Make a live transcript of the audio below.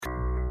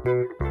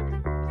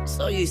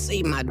So you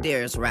see, my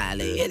dearest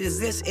Riley, it is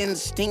this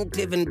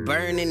instinctive and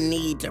burning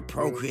need to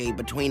procreate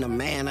between a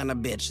man and a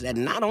bitch that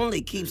not only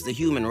keeps the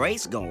human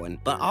race going,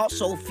 but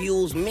also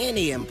fuels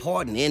many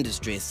important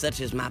industries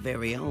such as my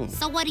very own.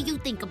 So what do you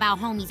think about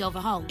homies over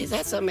hoes? Is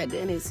that something at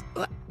Denny's?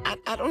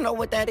 I don't know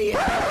what that is.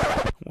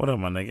 What up,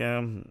 my nigga?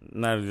 I'm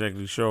not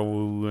exactly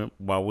sure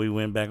why we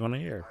went back on the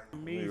air.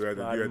 You had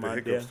the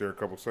hiccups there a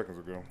couple seconds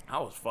ago. I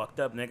was fucked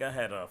up, nigga. I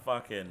had a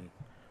fucking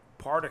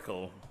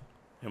particle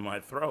in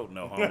my throat,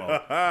 no homo.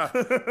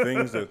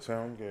 Things that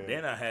sound good.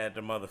 Then I had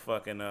the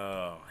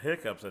motherfucking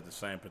hiccups at the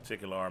same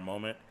particular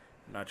moment.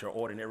 Not your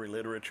ordinary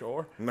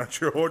literature. Not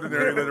your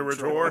ordinary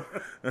literature.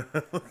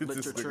 Look at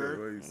this Literature.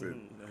 nigga, what he said.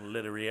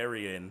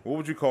 Literary and What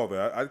would you call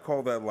that? I'd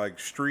call that like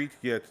street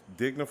yet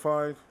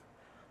dignified.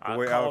 The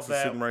way call Alex is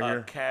that sitting right a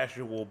here.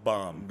 casual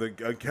bum.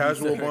 A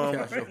casual bum.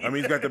 Casual. I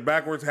mean, he's got the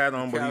backwards hat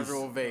on, but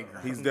Casual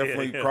vagrant. he's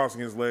definitely Yeah. crossing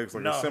his legs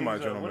like a he's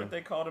semi-gentleman. what did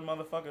they call them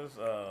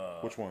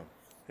motherfuckers? Which one?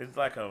 He's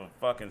like a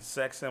fucking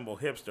sex symbol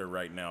hipster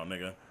right now,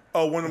 nigga.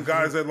 Oh, one of them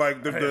guys that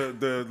like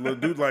the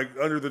dude like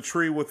under the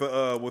tree with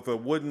a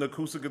wooden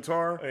acoustic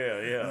guitar.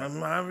 Yeah.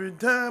 Every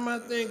time I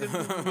think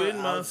of with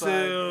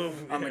myself.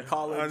 On the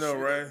college. I know,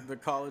 right? The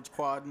college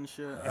quad and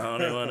shit. I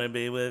only want to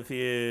be with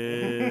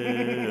you.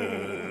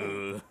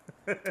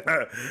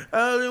 I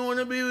only want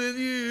to be with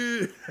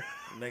you.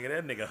 Nigga,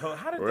 that nigga,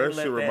 how did Bro, they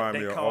that shit let remind that?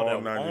 me They of called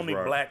all the 90s only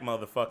rock. black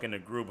motherfucker in the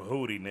group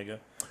Hootie, nigga.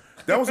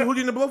 That was a Hootie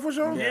and the Blowfish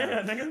show?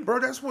 Yeah, nigga. Bro,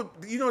 that's what,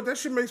 that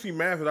shit makes me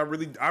mad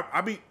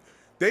because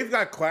they've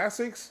got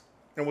classics.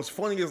 And what's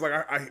funny is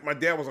like, my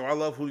dad was like, I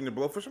love Hootie and the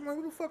Blowfish. I'm like,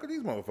 who the fuck are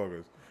these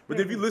motherfuckers? But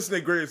if you listen to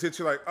their greatest hits,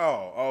 you're like,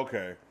 oh,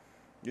 okay.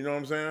 You know what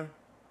I'm saying?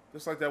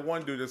 Just like that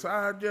one dude that's,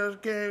 I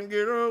just can't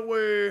get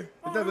away. Is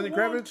that Lenny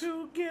Kravitz? Want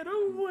to get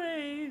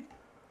away.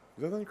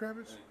 Is that Lenny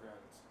Kravitz?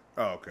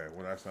 Oh, okay.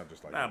 Well, that's not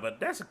just like Nah, that. but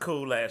that's a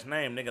cool ass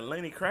name, nigga.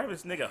 Lenny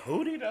Kravitz, nigga.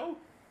 Hootie, though?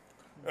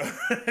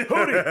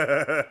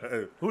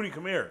 Hootie. Hootie,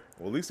 come here.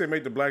 Well, at least they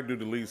made the black dude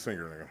the lead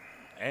singer, nigga.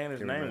 And his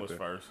Give me name that was there.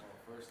 first.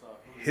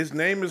 His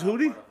name is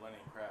Hootie?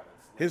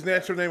 His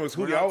natural name was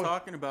We're Hootie. not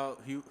talking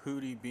about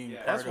Hootie being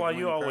part That's of why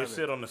you Lenny always Kravitz.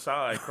 sit on the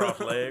side, cross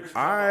legs.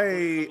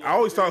 I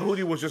always thought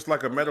Hootie was just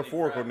like a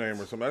metaphorical name or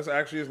something. That's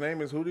actually his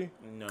name is Hootie?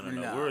 No.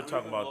 Nah. We were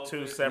talking about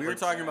two separate, We were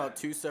talking about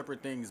two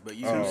separate things, but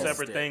you two missed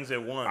separate it. things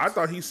at once. I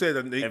thought he said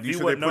that if you you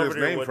said they wasn't put over his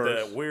there name with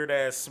first. the weird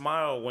ass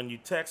smile when you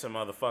text a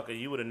motherfucker,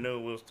 you would have knew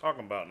we was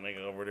talking about,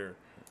 nigga, over there.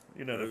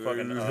 You know, the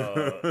fucking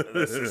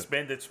the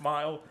suspended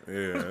smile.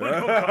 Yeah,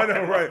 I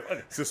know, right?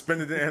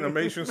 Suspended the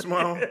animation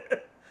smile.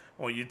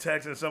 When you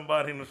texting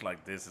somebody and it's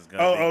like, this is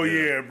gonna Oh be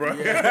good. yeah, bro.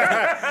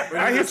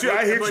 I hit you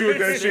with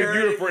that shit.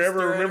 You would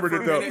forever remember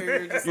it though.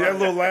 Yeah, that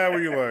little laugh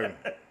where you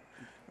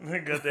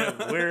like. Got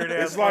that weird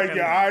ass It's like fucking,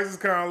 your eyes is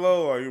kind of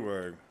low. Like you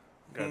like.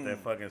 got that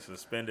fucking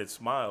suspended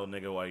smile,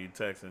 nigga, while you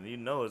texting. You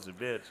know it's a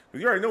bitch.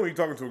 You already know when you're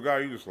talking to a guy,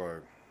 you just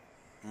like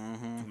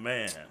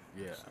Man.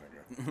 Yeah.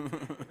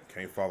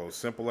 can't follow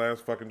simple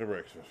ass fucking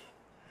directions.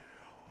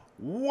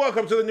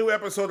 Welcome to the new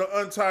episode of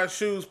Untied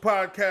Shoes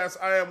Podcast.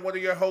 I am one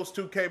of your hosts,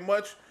 2K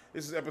Much.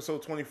 This is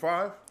episode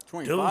 25.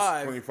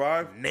 25.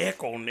 25.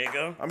 Nickel,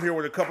 nigga. I'm here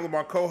with a couple of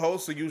my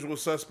co-hosts, the usual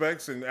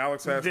suspects, and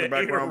Alex has in the The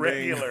background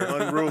being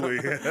irregular. unruly.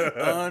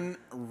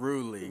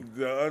 Unruly.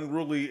 The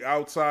unruly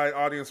outside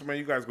audience. Man,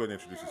 you guys go ahead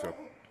and introduce yourself.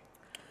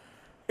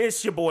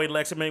 It's your boy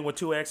Lexaman with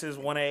two X's,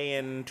 one A,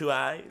 and two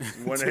I's.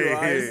 One Two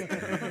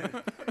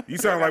head. You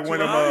sound like one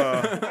of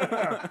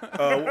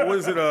them. What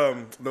is it?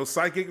 Those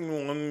psychic.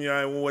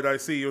 Yeah, what I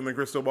see on the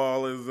crystal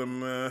ball is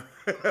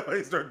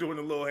they start doing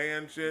the little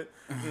hand shit.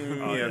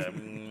 Oh, Yes.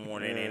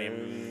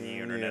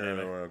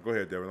 yeah. Go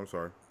ahead, Devin. I'm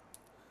sorry.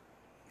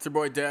 It's your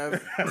boy Dev.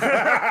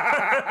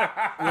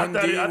 I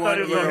thought he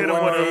was going to hit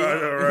him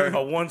with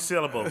a one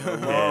syllable.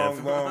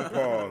 Long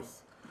pause.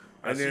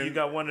 I see you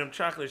got one of them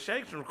chocolate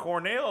shakes from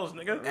Cornell's,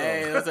 nigga.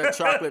 Hey, that's a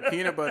chocolate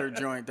peanut butter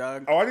joint,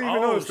 dog. Oh, I didn't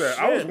even notice that.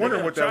 I was shit,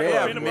 wondering nigga. what that They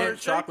Chocolate have peanut was. butter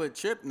mint shake? chocolate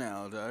chip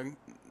now, dog.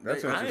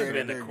 That's They I ain't interesting.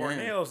 been to upgraded their game.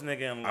 Cornell's,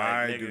 nigga, in like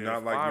I do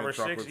not like 5 or mint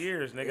 6 chocolates.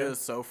 years, It nigga. was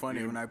so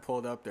funny when I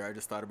pulled up there. I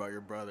just thought about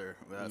your brother.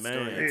 With that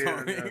Man.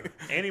 story. Tony.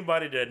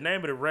 Anybody, the name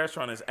of the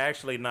restaurant is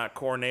actually not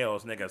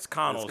Cornell's, nigga. It's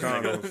Connell's,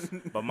 Connell's.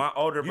 nigga. But my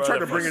older You brother, tried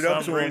to bring for it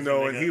up some to him reason, though,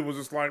 nigga, and he was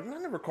just like, "I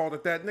never called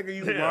it that, nigga.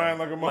 You yeah, lying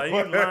like a like,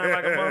 motherfucker." you lying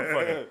like a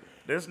motherfucker.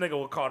 This nigga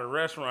would call the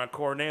restaurant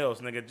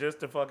Cornell's, nigga, just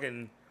to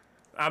fucking.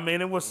 I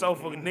mean, it was so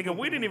fucking, nigga.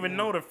 We didn't even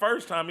know the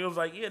first time. He was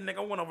like, "Yeah, nigga,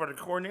 I went over to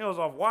Cornell's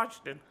off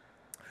Washington."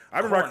 I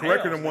remember I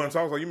corrected him Cornell's, once.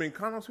 I was like, "You mean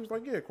Connell's?" He was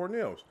like, "Yeah,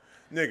 Cornell's."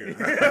 Nigga.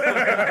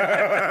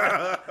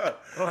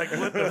 Like,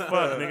 what the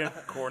fuck, nigga?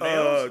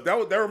 Cornell's.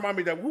 that remind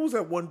me that who was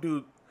that one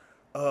dude?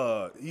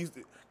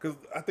 Because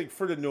I think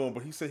Frida knew him,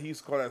 but he said he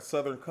used to call that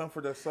Southern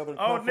Comfort. That Southern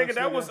Oh, Comfort.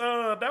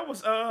 nigga,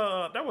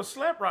 that was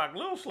Slap Rock,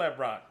 Little Slap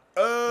Rock.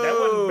 That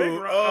wasn't big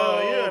rock.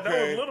 Yeah,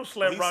 that was little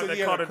slab He rock. said They he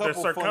had called a it the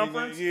couple funny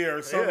circumference. names. Yeah,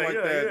 or something like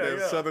that. Yeah.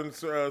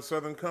 That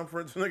Southern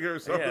Conference nigga or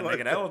something Yeah, like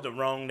nigga, that was the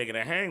wrong nigga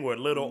to hang with,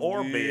 little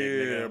or big,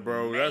 nigga. Yeah,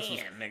 bro. That's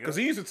nigga. because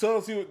he used to tell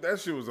us that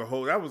shit was a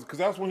whole. Because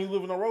that's when he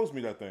lived in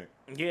Rosemead, I think.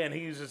 Yeah, and he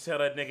used to tell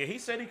that nigga. He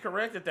said he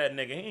corrected that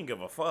nigga. He didn't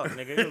give a fuck,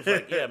 nigga. He was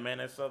like, yeah, man,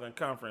 that's Southern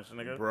Conference,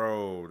 nigga.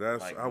 Bro,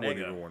 that's Like, I wouldn't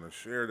nigga. even want to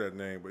share that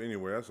name. But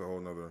anyway, that's a whole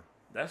nother.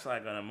 That's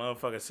like when a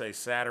motherfucker say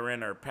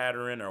Saturn or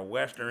Pattern or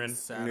Western.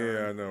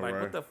 Yeah, I know, Like,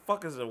 right? what the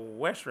fuck is a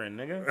Western,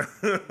 nigga?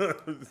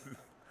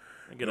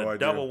 You get No a idea.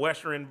 double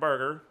Western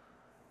burger.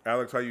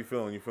 Alex, how you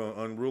feeling? You feeling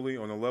unruly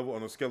on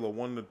a scale of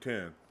 1 to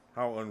 10?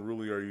 How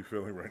unruly are you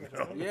feeling right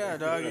now? Yeah,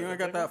 dog. You ain't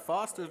got that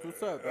Foster's.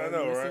 What's up? I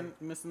know, missing,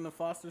 right? Missing the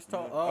Foster's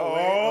talk.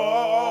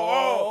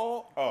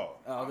 Oh.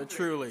 Oh, the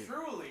Truly.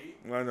 Truly.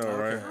 I know,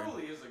 right?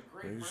 Truly is a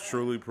great He's brand.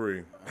 truly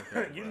pre.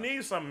 You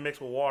need something mixed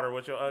with water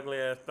with your ugly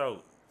ass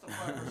throat. It's a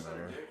 5%,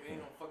 dick. Ain't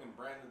no fucking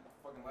brand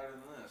fucking lighter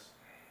than this.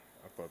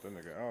 I thought that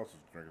nigga Alex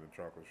was drinking a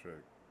chocolate shake.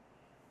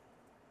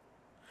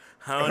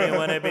 I only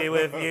want to be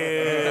with you.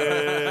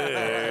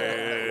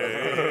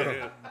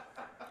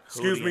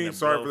 Excuse Hootie me, and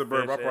sorry for the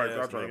burp. blowfish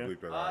I'll ass try to nigga. bleep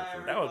that out.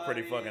 actually. That was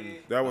pretty fucking.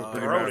 That was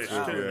pretty throatish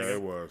massive. too, Yeah, nigga.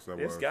 it was. That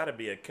It's was. got to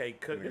be a cake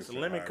cookie. It's a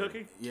Nigga lemon said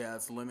cookie. Yeah,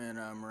 it's lemon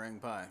meringue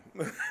pie.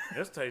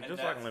 This tastes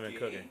just like a lemon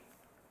cookie.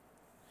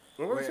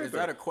 Well, what Wait, is is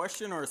that a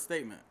question or a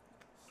statement?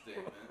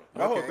 Statement.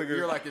 My whole Okay, thing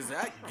you're is- like, is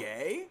that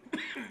gay?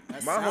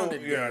 That My whole-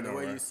 sounded yeah, gay I the know,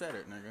 way right? you said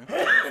it, nigga.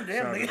 Damn, Sounded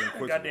nigga.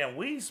 inquisitive. Goddamn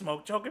weed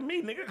smoke choking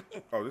me, nigga.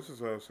 Oh, this is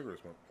cigarette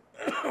smoke.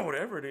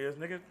 Whatever it is,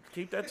 nigga.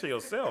 Keep that to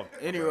yourself.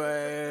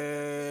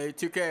 Anyway,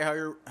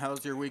 2K,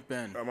 how's your week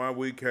been? My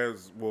week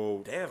has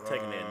Damn,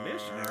 taking the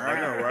initiative. I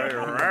know, right?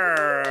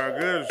 Rawr,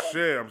 good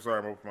shit. I'm sorry,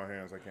 I'm open my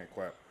hands. I can't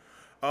clap.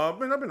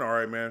 Man, I've been all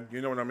right, man.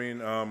 You know what I mean?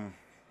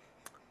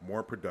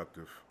 More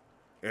productive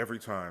every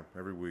time,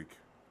 every week.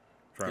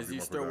 Trying to 'Cause be you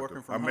more still productive.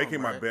 working from I'm home,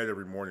 making my right? bed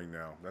every morning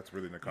now. That's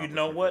really an You accomplishment.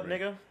 know what, for me.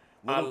 nigga?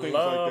 Little I things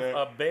like love that.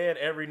 a bed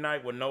every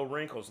night with no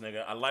wrinkles,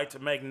 nigga. I like to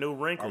make new I'm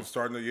wrinkles.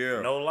 starting to, yeah.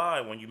 No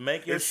lie. When you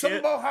make your It's something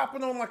shit, about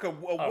hopping on like a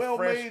well-made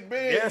fresh-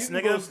 bed. Yes, you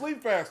can go nigga. to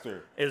sleep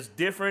faster. it's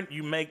different.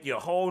 You make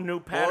your whole new Well,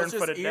 pattern it's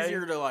for just the day.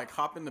 easier to like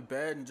hop in the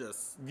bed and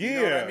just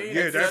Yeah,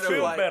 yeah, that's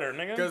true. Better,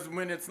 nigga. Because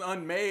when it's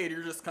unmade,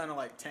 you're just kind of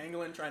like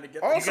tangling, trying to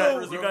get. Also, the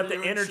covers You over got the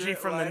and energy shit,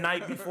 from the like-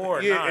 night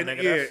before. Yeah, Nah, and,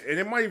 nigga. yeah, That's, and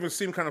it might even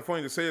seem kind of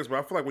funny to say this, but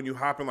I feel like when you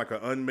hop in like an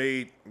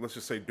unmade, let's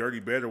just say dirty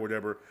bed or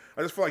whatever,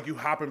 I just feel like you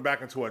hopping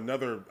back into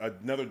another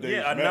day's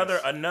yeah,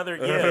 mess. another.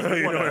 Yeah,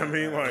 You know wanna what I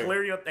mean? Like-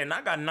 clear your. And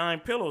I got 9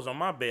 pillows on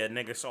my bed,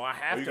 nigga. So I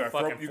have You to got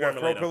fucking you got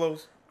throw formulate 'em.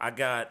 pillows. I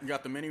got You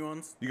got the mini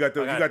ones. You got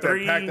I got that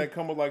 3 pack that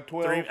come with like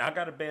 12. 3. I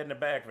got a bed in the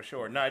bag for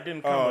sure. No, it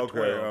didn't come Oh, with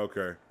okay, 12.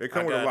 okay. They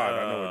come with a lot.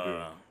 I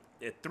know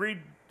it do.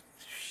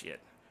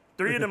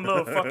 3 of them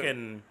little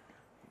fucking,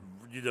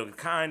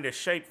 kind of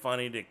shaped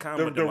funny that come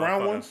with The the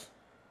round motherfucker. ones.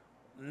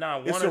 Nah,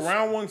 one It's is the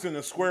round ones and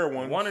the square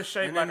ones. one is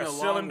shaped And like then a the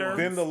long cylinder. ones.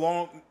 Then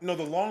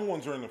the long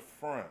ones are in the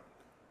front,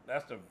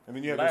 That's the and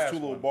then you have last those 2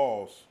 little one.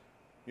 balls.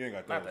 You ain't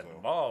got Not those the though.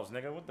 balls,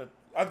 nigga. What the?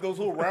 Those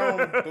little round,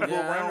 I know what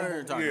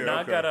you're talking yeah, No,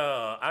 about.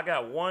 okay. I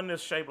got one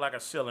that's shaped like a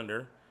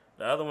cylinder.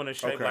 The other one is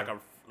shaped Okay. like a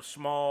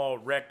small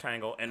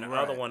rectangle, and the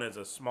Right. other one is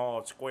a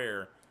small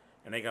square,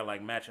 and they got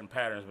like matching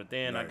patterns. But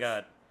then I Nice.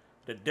 got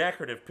the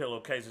decorative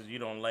pillowcases you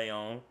don't lay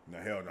on. No,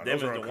 hell no. Them Those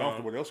is are the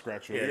uncomfortable. one. They'll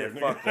scratch your Yeah, ear.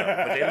 they're nigga. fucked up.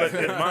 But they look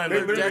good. Mine They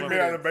look literally good. made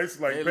out of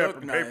basically like They pepper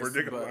look paper, nice,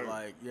 nigga. but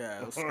like, yeah,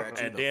 it'll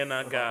scratch you. And the then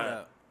I fuck got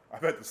up.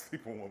 I've had to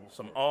sleep on one before.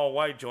 some all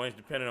white joints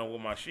depending on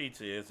what my sheets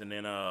is, and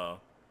then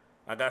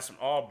I got some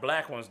all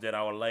black ones that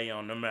I would lay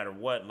on no matter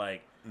what.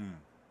 Like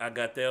I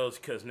got those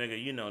because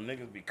nigga, you know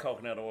niggas be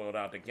coconut oiled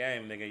out the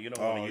game, nigga. You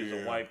don't want Oh, to use yeah.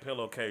 a white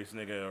pillowcase,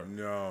 nigga. Or,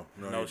 No,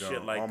 No you shit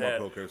don't. like All that. my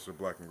pillowcases are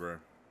black and gray.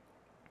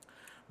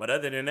 But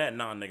other than that,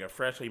 nah, nigga,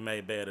 freshly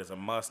made bed is a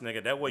must,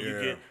 nigga. That way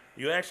Yeah.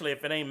 you actually,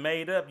 if it ain't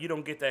made up, you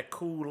don't get that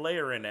cool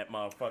layer in that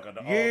motherfucker.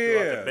 All throughout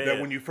Yeah, the bed. that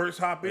when you first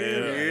hop in,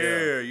 Yeah.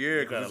 yeah, You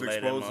because gotta it's lay that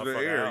exposed to the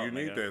motherfucker air. out, You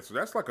need nigga. that. So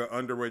that's like an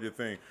underrated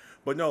thing.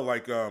 But no,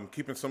 like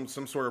keeping some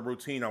sort of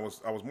routine. I was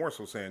more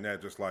so saying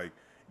that, just like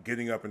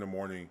getting up in the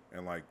morning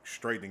and like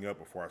straightening up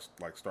before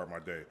I like start my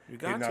day. You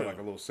got Getting out to. like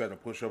a little set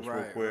of push-ups real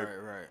Right, quick.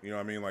 right. You know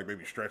what I mean? Like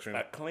maybe stretching.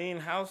 A clean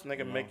house,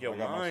 nigga, make your I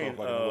got mind. myself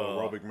like a little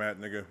aerobic mat,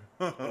 nigga.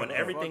 When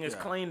everything is yeah.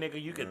 clean, nigga,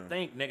 you can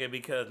think, nigga,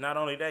 because not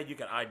only that, you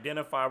can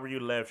identify where you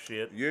left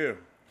shit. Yeah.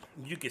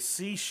 You can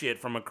see shit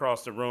from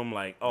across the room,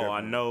 like, oh,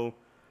 I Definitely. know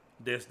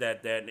this,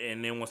 that,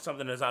 and then when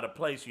something is out of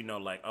place, you know,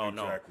 like, oh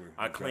Exactly, no,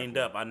 I cleaned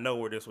exactly. up. I know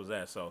where this was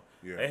at. So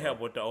Yeah, they help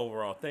right. with the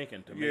overall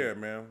thinking to me. Yeah,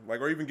 man.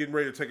 Like, or even getting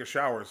ready to take a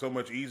shower. It's so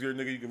much easier,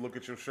 nigga. You can look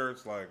at your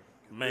shirts like,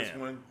 this Man.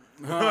 one.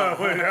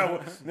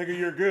 Nigga,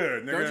 you're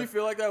good. Nigga. Don't you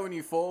feel like that when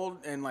you fold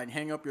and like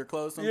hang up your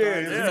clothes sometimes? Yeah,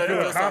 you Instead feel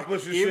of just, like,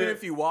 accomplished and even shit.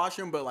 if you wash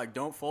them, but like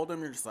don't fold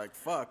them, you're just like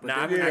fuck. But Nah, then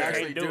I when you can't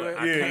actually do it.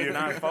 I Yeah, can't yeah.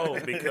 not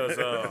fold because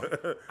I got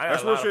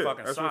That's a real lot shit. of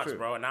fucking That's real socks, shit.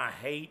 bro, and I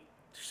hate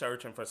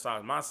searching for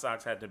socks. My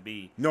socks had to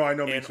be No, I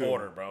know, me in too.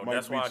 order, bro. Me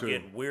That's why too. I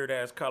get weird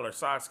ass color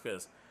socks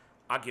because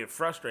I get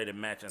frustrated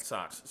matching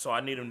socks. So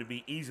I need them to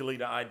be easily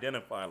to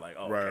identify. Like,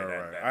 oh, Right, okay,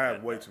 right. that, I have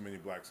that, way that. too many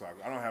black socks.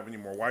 I don't have any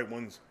more white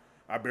ones.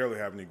 I barely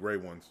have any gray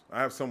ones.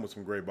 I have some with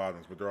some gray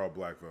bottoms, but they're all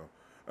black though.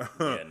 Yeah,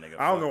 nigga,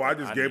 I don't fuck know. I that.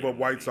 just I gave need up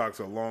white to- socks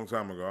a long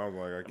time ago. I was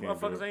like, I can't.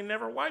 Do Motherfuckers it. ain't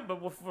never white, but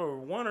for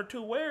 1 or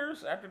 2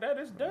 wears, after that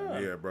it's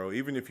done. Yeah, bro.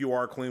 Even if you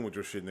are clean with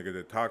your shit, nigga,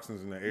 the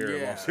toxins in the air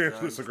in Yeah, Los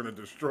Angeles that's- are gonna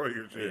destroy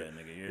your shit. Yeah,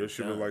 nigga, you're Your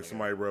shit look done, like nigga.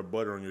 somebody rubbed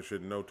butter on your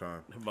shit in no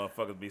time. Them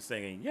motherfuckers be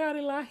singing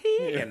Yadi La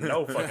He and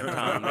no fucking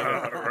time,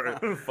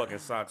 nigga. Fucking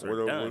socks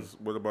are done.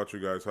 What about you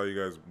guys? How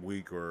you guys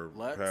week or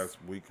Lex? past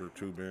week or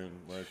two been?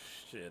 Like,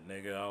 Shit,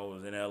 nigga, I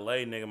was in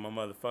LA, nigga. My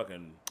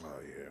motherfucking oh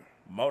yeah.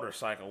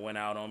 motorcycle went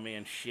out on me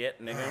and shit,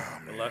 nigga.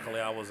 But luckily,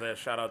 I was there.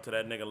 Shout out to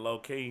that nigga Low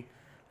Key.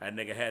 That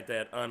nigga had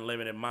that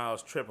unlimited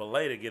miles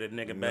AAA to get a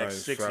nigga back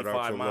Nice. Shout out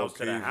 65 to miles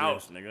to the Low-Keezy.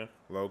 house, nigga.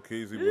 Low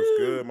Keezy was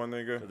good, my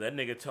nigga. So that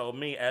nigga told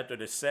me after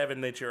the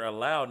 7 that you're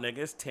allowed, nigga,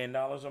 it's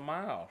 $10 a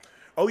mile.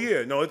 Oh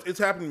yeah, no, it's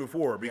happened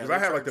before because they I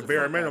had like charge the the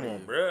bare fuck out of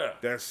minimum. you. Bruh.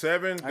 That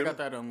 7. I got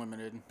that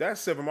unlimited. That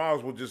 7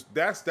 miles will just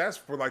that's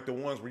for like the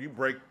ones where you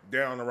break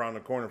down around the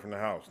corner from the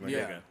house, nigga.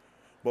 Yeah.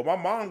 But my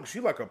mom, she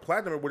like a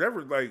platinum or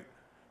whatever. Like,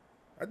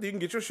 I think you can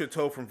get your shit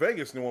towed from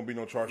Vegas and there won't be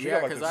no charge. She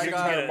Yeah, got like because the I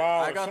 600 got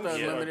miles. I or got some the shit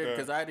like unlimited that.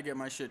 because I had to get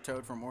my shit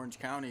towed from Orange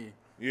County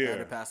Yeah.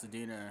 to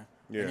Pasadena.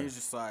 Yeah. And he was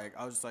just like,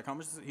 I was just like, how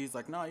much? He's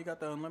like, no, you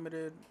got the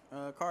unlimited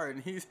card.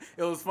 And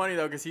it was funny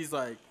though because he's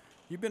like,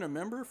 you've been a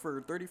member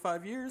for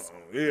 35 years?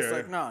 yeah. It's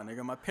like, nah,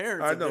 nigga, my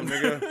parents. I have know, been-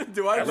 nigga.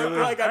 Do I look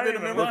like I've been a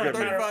even member look for at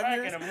matter of 35 fact,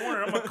 years? In the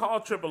morning, I'm gonna call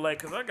AAA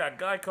because I got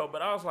Geico,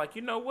 but I was like,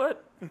 you know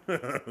what?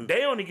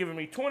 They only giving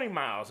me 20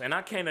 miles, and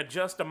I can't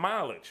adjust the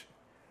mileage.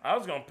 I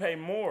was gonna pay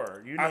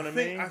more. You know what I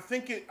mean? I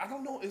think it. I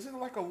don't know. Is it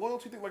like a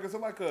loyalty thing? Like, is it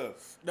like a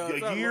No,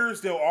 it's not years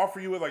they'll offer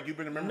you it? Like you've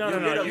been a member. No, for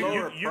no, no. get a years?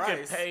 lower You can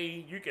price.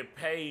 pay. You can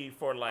pay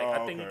for like Oh,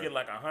 I think okay. you get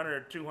like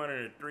 100,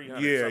 200, 300.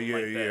 Yeah, something yeah,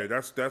 like yeah.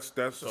 that.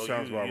 That's So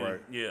sounds you- about you- right.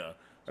 Yeah. So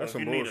That's if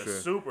some you need a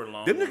bullshit. super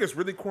long. Them one- niggas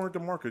really cornered the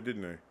market,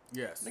 didn't they?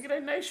 Yes. Nigga, they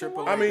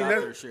nationwide. AAA I mean, got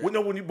that, their shit.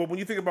 no, when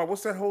you think about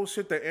what's that whole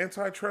shit, the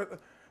antitrust,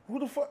 who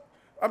the fuck?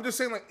 I'm just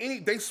saying, like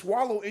they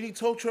swallow any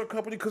tow truck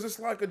company because it's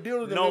like a deal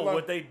to them. No, They're like,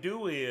 what they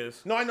do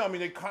is no, I know. I mean,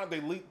 they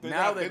leak.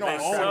 Now They they don't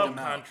they own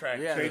them. subcontract.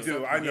 Yeah, They to-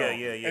 do, I know.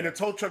 Yeah. And the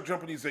tow truck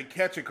companies, they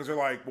catch it because they're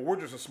like, well, we're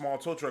just a small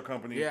tow truck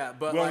company. Yeah,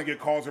 but we only like, get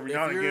calls every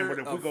now and again. you're But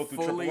if we a go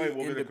through fully AAA,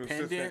 we'll get a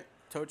consistent. independent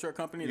tow truck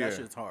company, Yeah. that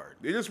shit's hard.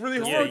 It is really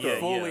Yeah, hard yeah, though.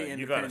 fully yeah.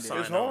 You gotta independent. sign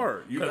It's on.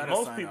 hard. You Because gotta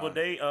most sign people, on.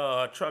 they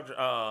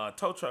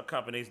tow truck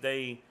companies,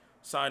 they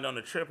signed on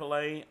to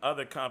AAA,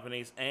 other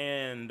companies,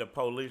 and the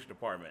police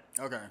department.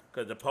 Okay.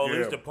 Because the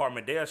police Yeah.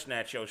 department, they'll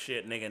snatch your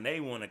shit, nigga, and they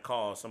want to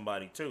call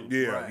somebody too.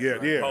 Yeah, Right, yeah,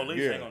 right. yeah, Police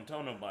yeah. ain't gonna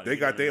tell nobody. They you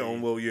got know their what I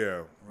own mean?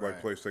 little like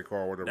Right. place they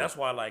call whatever. That's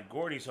why, like,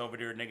 Gordy's over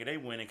there, nigga, they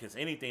winning because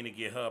anything to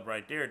get hub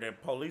right there, the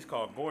police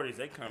call Gordy's,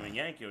 they come and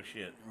yank your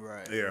shit.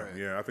 Right. yeah, right.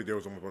 yeah. I think they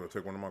was almost going to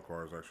take one of my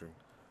cars actually.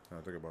 Now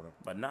I think about it.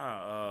 But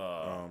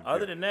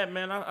other than that,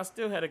 man, I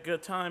still had a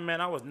good time,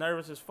 man. I was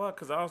nervous as fuck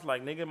because I was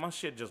like, nigga, my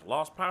shit just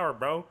lost power,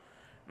 bro.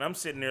 And I'm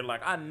sitting there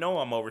like, I know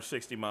I'm over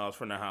 60 miles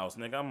from the house,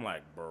 nigga. I'm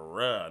like,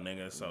 bruh,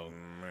 nigga. So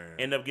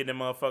end up getting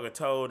the motherfucker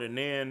towed, and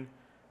then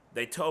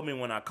they told me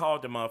when I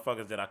called the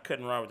motherfuckers that I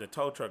couldn't ride with the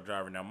tow truck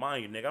driver. Now,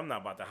 mind you, nigga, I'm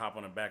not about to hop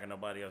on the back of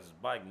nobody else's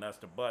bike, nuts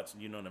to butts,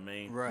 you know what I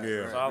mean? Right.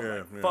 Yeah. So I was Yeah,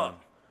 like, yeah.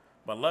 fuck.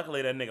 But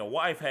luckily, that nigga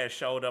wife had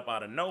showed up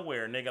out of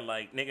nowhere, nigga.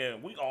 Like, nigga,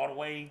 we all the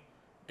way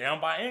down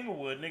by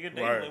Inglewood, nigga.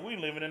 Right. We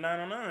living in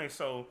 909.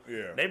 So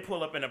Yeah. they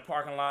pull up in the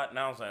parking lot, and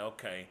I was like,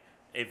 okay.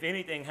 If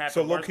anything happens,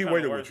 So low key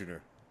waited with you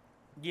then.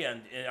 Yeah,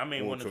 and I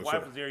mean, Well, when his so-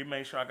 wife so- was there, he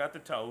made sure I got the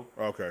tow.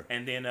 Okay.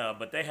 And then,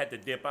 but they had to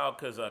dip out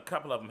because a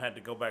couple of them had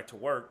to go back to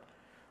work.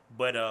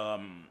 But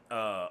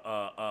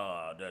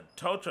the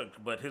tow truck,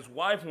 but his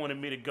wife wanted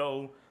me to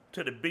go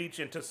to the beach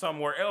and to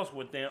somewhere else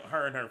with them,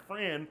 her and her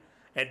friend.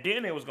 And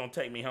then they was gonna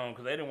take me home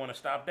because they didn't want to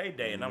stop their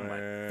day. And I'm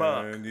like,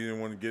 fuck. Man, you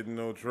didn't want to get in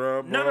no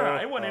trouble. No,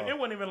 it wasn't. It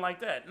wasn't even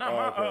like that. No,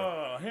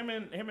 Oh, okay. him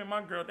and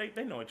my girl, they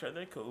know each other.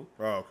 They cool.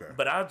 Oh, okay.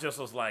 But I just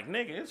was like,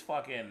 nigga, it's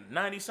fucking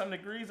 90-something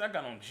degrees. I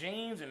got on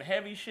jeans and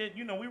heavy shit.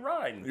 You know, we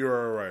riding.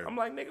 You're all right. I'm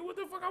like, nigga, what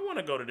the fuck I want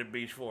to go to the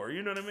beach for?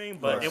 You know what I mean?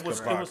 But Right, it was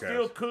podcast.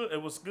 still good.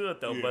 It was good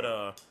though. Yeah.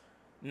 But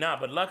nah.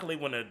 But luckily,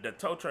 when the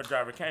tow truck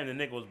driver came, the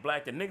nigga was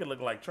black. The nigga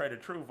looked like Trader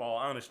Truth. All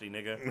honesty,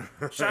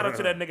 nigga. Shout out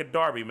to that nigga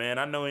Darby, man.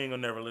 I know he ain't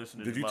gonna never listen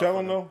to Did this you tell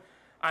him motherfucker. though?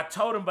 I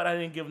told him, but I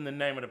didn't give him the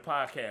name of the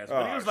podcast.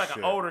 But he Oh, was like shit.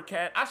 an older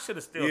cat. I should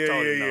have still Yeah,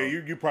 told yeah, him. yeah.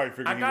 though. You probably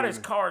figured. I got he his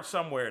wouldn't- card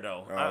somewhere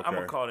though. Oh, I'm okay.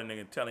 gonna call the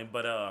nigga and tell him.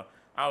 But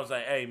I was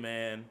like, hey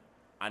man,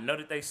 I know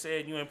that they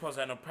said you ain't supposed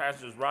to have no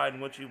passengers riding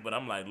with you, but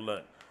I'm like,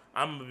 look,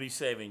 I'm gonna be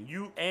saving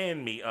you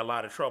and me a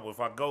lot of trouble if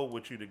I go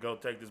with you to go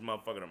take this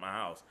motherfucker to my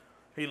house.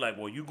 He like,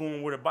 well, you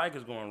going where the bike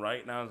is going,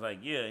 right? And I was like,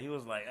 yeah. He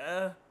was like,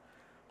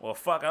 well,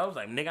 fuck. I was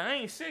like, nigga, I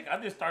ain't sick. I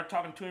just started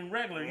talking to him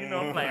regular, you know.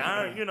 I'm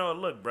like,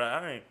 look, bro,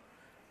 I ain't.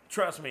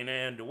 Trust me,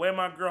 man. The way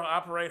my girl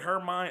operate her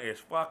mind is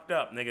fucked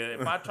up, nigga.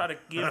 If I try to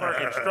give her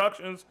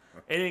instructions,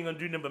 it ain't gonna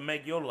do nothing but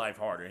make your life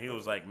harder. He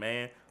was like,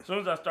 man. As soon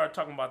as I started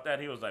talking about that,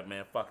 he was like,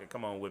 man, fuck it,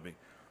 come on with me.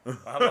 I'm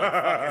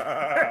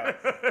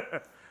like, fuck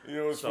it. You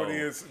know what's So- funny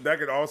is that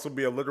could also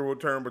be a literal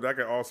term, but that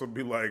could also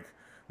be like,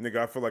 nigga,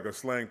 I feel like a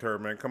slang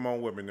term, man. Come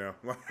on with me now.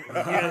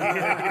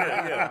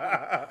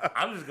 Yeah.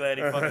 I'm just glad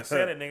he fucking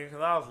said it, nigga,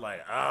 because I was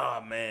like,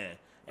 oh, man.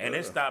 And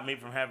it stopped me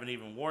from having to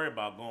even worry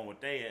about going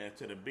with their ass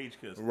to the beach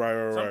because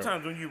Right.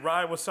 sometimes when you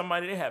ride with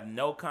somebody, they have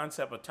no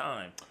concept of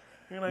time.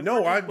 You're like,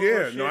 No, "We're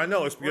just I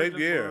know. It's bullshitting,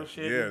 we're just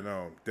yeah, bullshitting."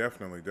 no,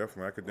 definitely.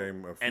 I could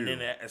name a few. And then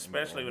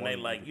especially when they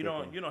One like, you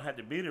particular. don't have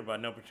to be there by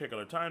no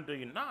particular time, do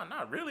you? Nah,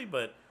 not really,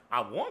 but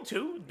I want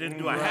to.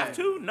 Do I have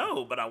to?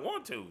 No, but I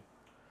want to.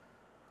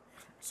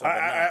 So, but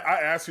I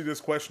asked you this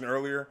question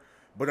earlier,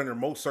 but under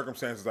most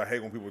circumstances, I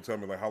hate when people tell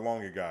me like how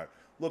long you got.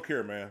 Look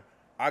here, man.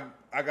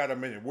 I got a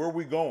minute. Where are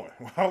we going?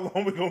 How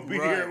long we gonna be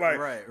here?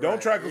 Like,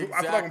 don't try. Cause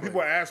I feel like when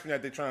people ask me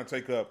that, they trying to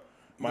take up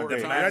my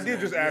day. And I did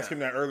just ask him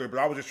that earlier, but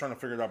I was just trying to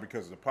figure it out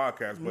because of the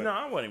podcast. But No,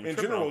 I wasn't even in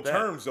tripping general off that.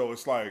 terms, though,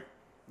 it's like,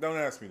 don't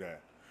ask me that.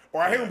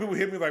 Or I hate when people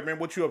hit me like, man,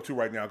 what you up to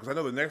right now? Because I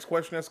know the next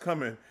question that's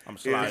coming. I'm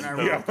sliding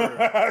is,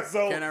 through.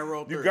 So Can I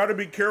roll you through? got to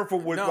be careful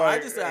with No,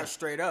 like. I just asked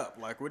straight up.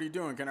 Like, what are you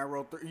doing? Can I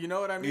roll through? You know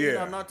what I mean?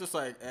 Yeah. I'm not just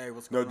like, hey,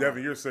 what's No, going Devin,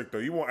 on? you're sick though.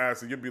 You won't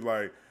ask it. You'll be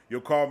like,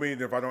 you'll call me,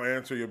 and if I don't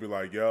answer, you'll be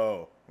like,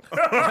 yo. And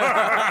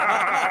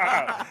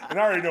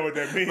I already know what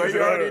that means. But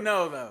you already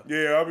know, though.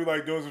 Yeah, I'll be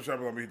like doing some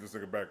shopping. Let me hit this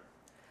nigga back.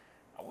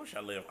 I wish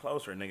I lived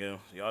closer, nigga.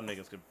 Y'all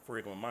niggas could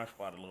frequent my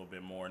spot a little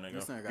bit more, nigga.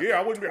 This nigga got Yeah,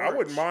 that I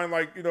wouldn't torch. mind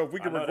like if we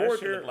I could know that record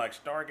shit there. look like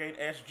Stargate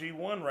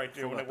SG-1 right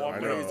there when they like walk I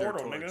through know. the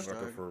portal, Laser nigga. torch.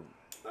 Looking for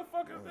The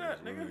fuck is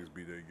that, one of nigga? these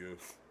B-Day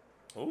gifts.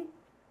 Who?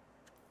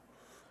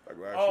 Like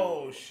last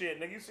Oh year.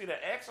 shit, nigga! You see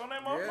the X on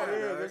that Yeah,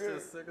 motherfucker? that's nigga.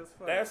 just sick as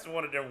fuck. That's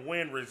one of them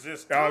wind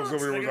resistant. Alex over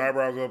here with his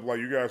eyebrows up, like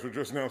you guys were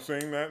just now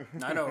saying that.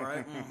 I know,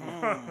 right?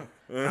 Mhm.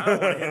 I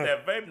don't want to hit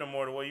that vape no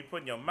more. The way you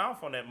putting your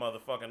mouth on that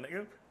motherfucker,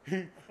 nigga.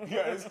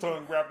 Yeah, his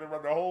tongue wrapped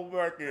around the whole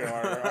back here.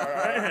 All right.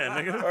 Man,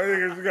 I nigga.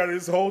 think he's got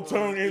his whole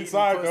tongue Eating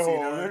inside the pussy,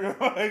 hole. dog.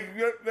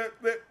 Nigga.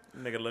 Like, that.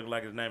 Nigga look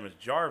like his name is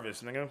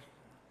Jarvis, nigga.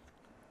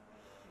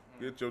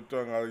 Get your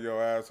tongue out of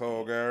your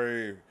asshole,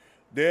 Gary.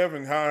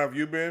 Devin, how have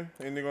you been?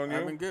 Anything on you?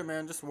 I've been good,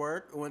 man. Just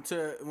work. Went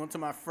to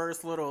my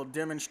first little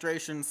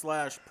demonstration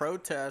 /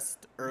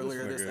 protest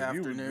earlier this Nigga,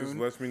 you just afternoon.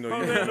 lets me know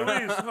you. Jose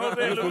Luis,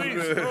 Jose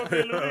Luis,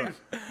 Jose Luis.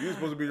 You're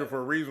supposed to be here for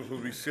a reason. You're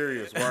supposed to be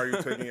serious. Why are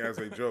you taking it as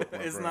a joke? My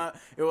It's friend? not.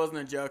 It wasn't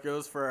a joke. It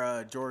was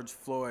for George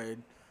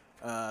Floyd,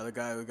 the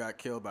guy who got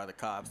killed by the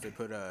cops. They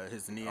put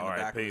his knee in the back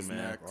of R.I.P., his man.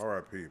 neck.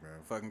 R.I.P. Man.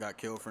 Fucking got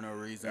killed for no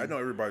reason. I know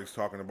everybody's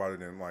talking about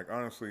it, and like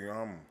honestly,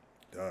 I'm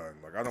done.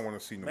 Like I don't want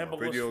to see no Man, more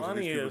but what's videos of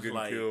funny these people is, getting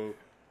like, killed.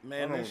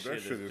 Man, I this don't-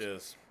 shit is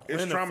just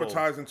It's plentiful.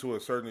 traumatizing to a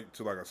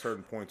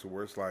certain point to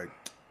where it's like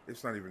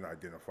it's not even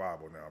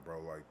identifiable now,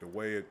 bro. Like the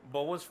way it.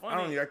 But what's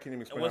funny? I can't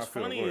even explain What's how I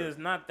feel. funny Go ahead. is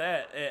not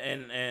that,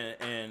 and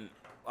Obviously,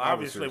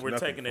 obviously there's we're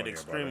nothing taking it funny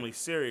about extremely it.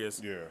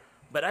 serious. Yeah.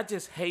 But I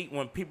just hate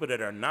when people that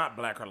are not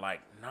black are like,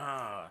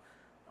 nah.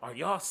 Are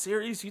y'all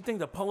serious? You think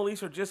the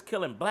police are just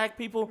killing black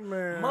people?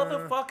 Man.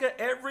 Motherfucker,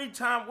 every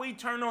time we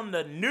turn on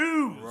the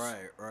news,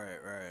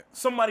 Right.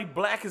 somebody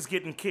black is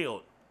getting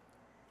killed.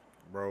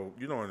 Bro,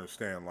 you don't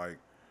understand. Like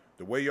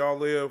the way y'all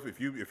live, if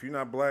you're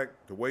not black,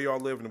 the way y'all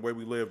live and the way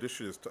we live, this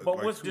shit is But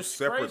like what's two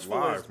separate disgraceful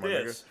lives, is my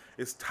this. nigga.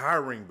 It's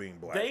tiring being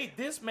black.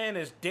 This man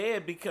is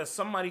dead because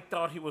somebody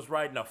thought he was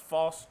writing a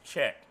false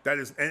check. That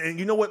is, and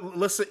you know what?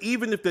 Listen,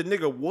 even if the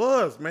nigga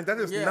was, man, that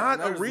is Yeah, not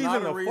that a is reason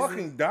not a to reason.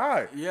 fucking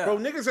die. Yeah. Bro,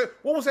 niggas said,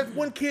 what was that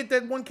one kid,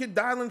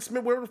 Dylan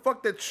Smith, whatever the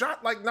fuck, that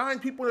shot like 9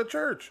 people in the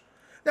church?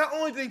 Not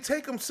only did they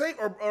take him safe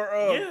or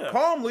Yeah.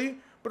 calmly,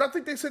 but I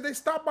think they said they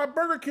stopped by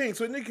Burger King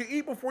so the nigga could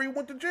eat before he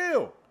went to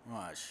jail.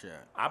 Oh shit.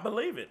 I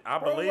believe it. I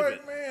Bro, believe like,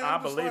 it. man, I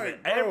I'm just believe like, it.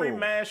 Every bro.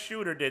 mass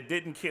shooter that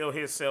didn't kill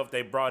himself,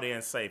 they brought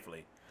in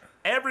safely.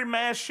 Every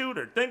mass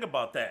shooter, think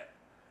about that.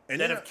 And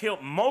that then have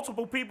killed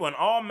multiple people, and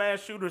all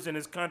mass shooters in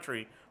this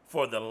country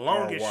for the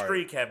longest white.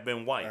 streak have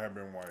been white. I have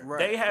been white. Right.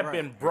 They have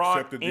been brought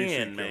Except the DC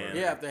in, killer. man.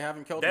 Yeah, if they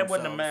haven't killed That themselves.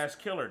 wasn't a mass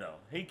killer though.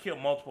 He killed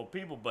multiple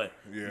people, but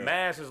Yeah.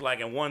 mass is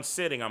like in one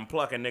sitting. I'm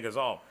plucking niggas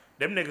off.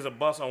 Them niggas will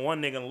bust on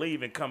one nigga and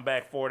leave and come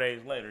back 4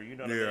 days later. You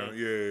know what I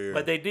mean? Yeah.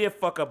 But they did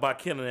fuck up by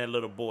killing that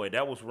little boy.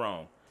 That was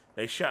wrong.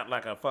 They shot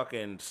like a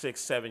fucking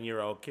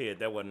 6-7-year-old kid.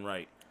 That wasn't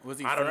right. Was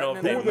he I don't know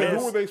if they threatening them? Who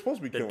were missed they supposed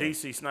to be the killing?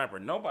 DC sniper.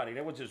 Nobody.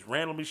 They were just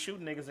randomly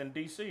shooting niggas in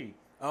DC.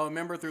 Oh,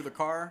 remember through the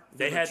car?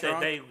 They Through had the that.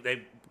 trunk? They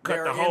They cut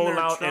were the in hole their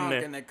out trunk, in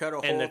the and they cut a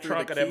in the hole through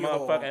trunk the of that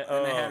keyhole, motherfucking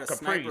and they had a Caprice.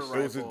 sniper It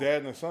was his rifle. dad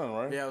and his son,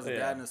 right? Yeah, it was a Yeah.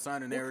 dad and a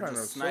son, and they What were kind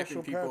just of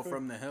sniping people sociopathic-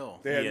 from the hill.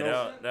 They had Yeah,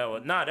 no. that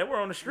was nah. They were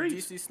on the streets.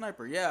 DC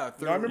sniper, yeah,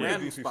 through I remember the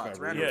random DC spots,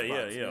 sniper, random yeah.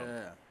 spots.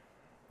 Yeah.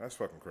 That's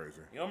fucking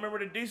crazy. You don't remember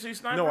the DC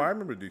sniper? No, I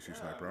remember DC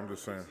Sniper. I'm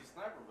just saying. DC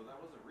Sniper, but that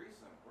wasn't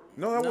recent.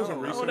 No, that wasn't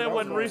No. recent. No, that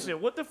wasn't was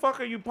recent. What the fuck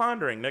are you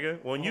pondering,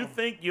 nigga? When you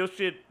think your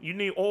shit, you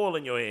need oil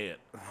in your head.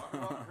 Talk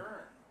about current.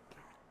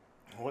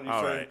 What do you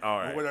All say? right, all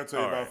right, What did I tell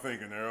you all about right.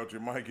 thinking, Harold? You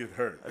might get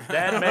hurt.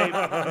 That made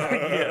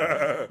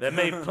that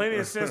made plenty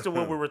of sense to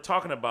what we were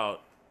talking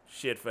about,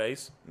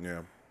 shitface.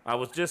 Yeah. I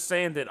was just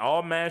saying that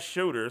all mass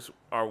shooters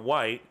are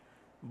white,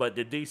 but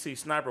the DC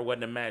sniper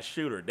wasn't a mass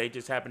shooter. They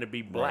just happen to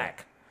be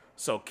black.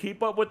 So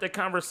keep up with the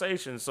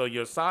conversation so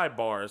your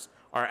sidebars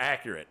are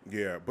accurate.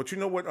 Yeah, but you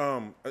know what? I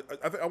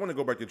want to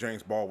go back to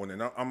James Baldwin,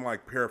 and I'm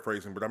like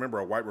paraphrasing, but I remember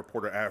a white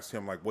reporter asked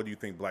him like, "What do you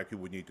think black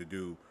people would need to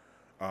do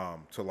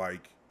to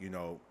like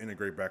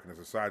integrate back into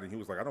society. He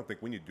was like, I don't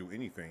think we need to do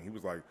anything. He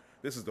was like,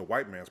 this is the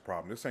white man's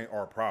problem. This ain't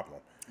our problem.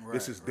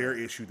 This is their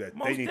issue that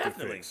they need to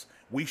fix.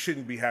 We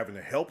shouldn't be having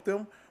to help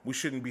them. We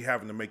shouldn't be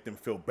having to make them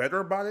feel better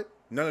about it.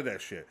 None of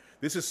that shit.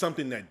 This is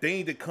something that they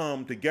need to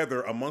come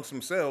together amongst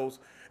themselves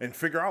and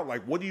figure out,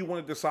 like, what do you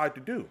want to decide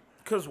to do?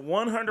 Because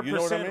 100% You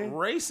know what I mean?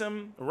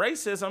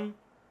 racism,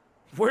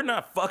 we're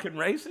not fucking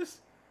racist.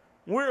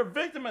 We're a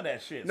victim of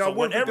that shit. No, So we're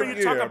whenever victim-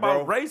 you talk yeah,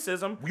 about bro.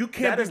 racism, You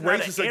can't that be is not an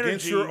racist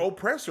against your energy-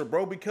 oppressor,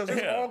 bro, because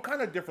there's Yeah. all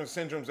kind of different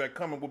syndromes that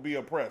come and will be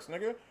oppressed,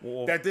 nigga.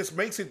 Well- that this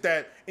makes it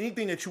that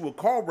anything that you would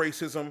call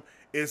racism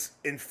is,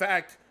 in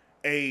fact,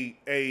 a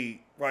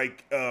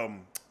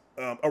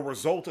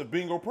result of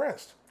being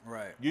oppressed.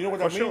 Right. You know what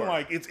For I mean? sure.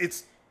 Like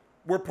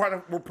we're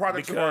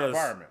products of our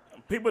environment.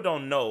 People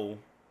don't know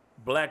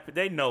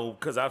they know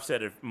because I've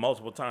said it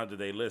multiple times that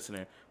they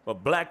listening,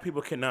 but black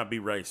people cannot be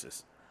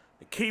racist.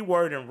 The key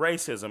word in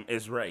racism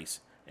is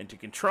race. And to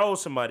control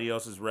somebody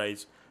else's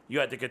race, you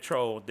have to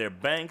control their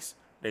banks,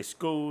 their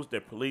schools, their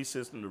police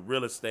system, the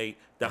real estate,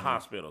 the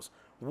hospitals.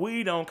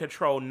 We don't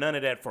control none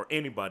of that for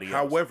anybody else.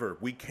 However,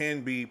 we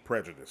can be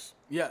prejudiced.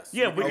 Yes.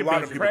 Yeah, we A could lot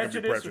be of people can be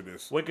prejudiced.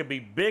 prejudiced. We could be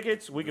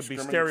bigots. We could be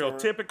Discriminatory.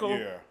 stereotypical.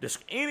 Yeah.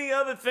 Any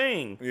other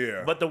thing.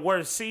 Yeah. But the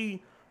word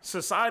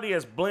society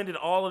has blended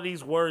all of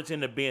these words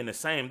into being the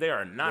same. They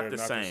are not, They're the,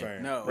 not same. the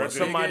same. No, Where a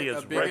somebody bigot,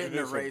 is a bigot and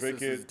a prejudiced, a racist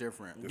bigot. is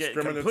different. Yeah,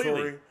 Discriminatory.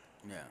 completely.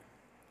 Yeah.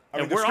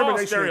 And we're all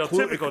discrimination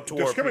stereotypical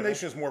toward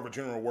discrimination is more of a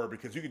general word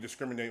because you can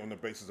discriminate on the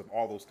basis of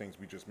all those things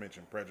we just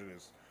mentioned: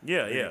 prejudice,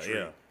 Yeah.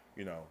 bigotry,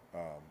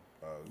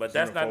 But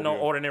that's not no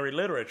xenophobia. ordinary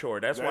literature.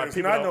 That's why It's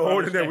people not don't no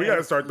ordinary. We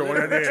gotta start throwing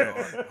that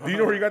in. Do you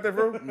know where you got that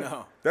from?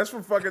 No. That's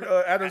from fucking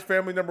Adam's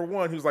Family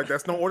 #1. He was like,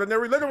 "That's no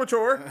ordinary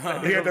literature."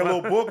 He had that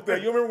little book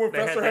that you remember when They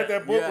had Fester had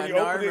that book Yeah, when you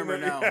no, I opened it.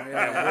 remember now. That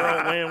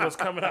Yeah. whirlwind was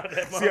coming out of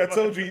that See, I motherfucker.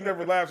 told you he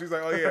never laughs. He's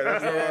like, "Oh yeah,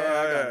 that's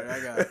I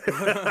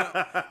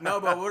got it.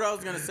 No, but what I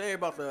was gonna say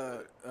about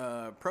the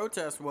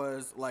protest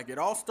was like it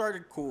all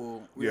started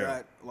cool. We were Yeah.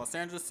 at Los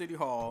Angeles City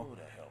Hall.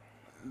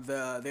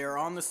 They were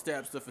on the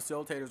steps. The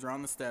facilitators were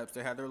on the steps.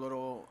 They had their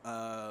little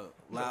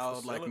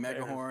loud like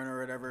mega facilitators. horn or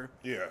whatever.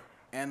 yeah."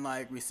 And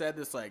like we said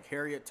this like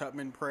Harriet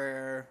Tubman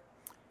prayer.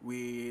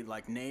 We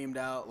like named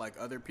out like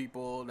other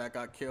people that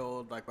got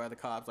killed like by the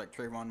cops, like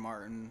Trayvon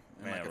Martin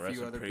and Man, like a rest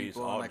few in other peace,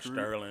 people. Alton And, like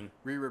Sterling.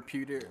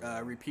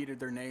 repeated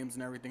their names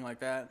and everything like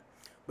that.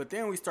 But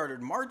then we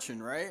started marching,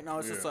 right? And I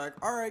was just Yeah. like,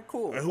 all right,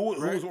 cool. And who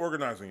right? was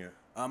organizing it?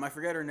 I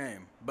forget her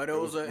name, but it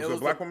was was it a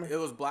black woman? It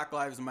was Black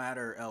Lives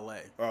Matter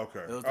LA. Okay.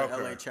 It was the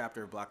Okay. LA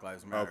chapter of Black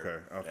Lives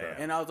Matter. Okay.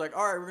 And I was like,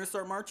 all right, we're gonna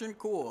start marching,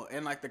 cool.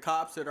 And like the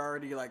cops had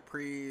already like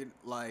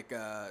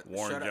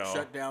Warned y'all.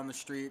 shut down the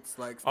streets,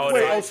 like Oh,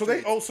 Wait, side so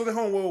they streets. hold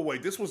on,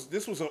 wait. This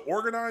was an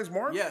organized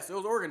march? Yes, it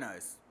was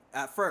organized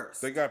at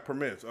first. They got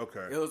permits.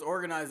 Okay. It was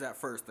organized at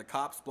first. The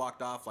cops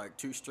blocked off like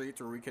 2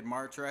 streets where we could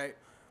march, right?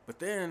 But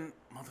then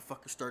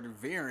motherfuckers started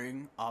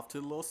veering off to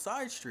the little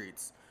side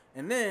streets.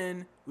 And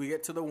then we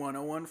get to the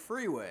 101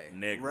 freeway,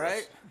 Niggas.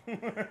 right?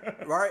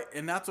 Right?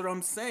 And that's what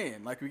I'm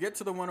saying. Like we get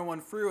to the 101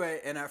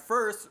 freeway and at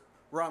first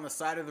we're on the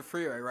side of the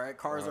freeway, right?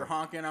 Cars are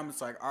honking. I'm just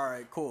like, all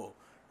right, cool,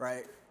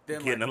 right?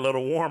 Then Getting a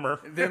little warmer.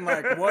 then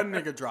like one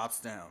nigga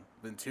drops down,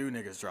 then 2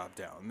 niggas drop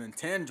down, then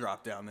 10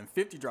 drop down, then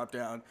 50 drop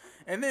down,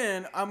 and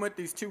then I'm with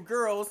these 2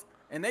 girls,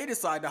 and they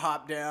decide to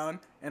hop down,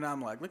 and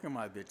I'm like, look at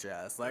my bitch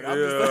ass, like I'm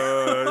just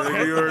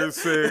like, you already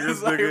said this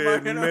It's like, nigga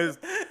am I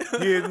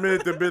gonna- he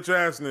admitted the bitch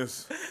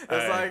assness. it's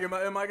like,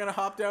 am I gonna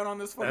hop down on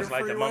this fucking That's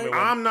like the freeway? moment when-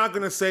 I'm not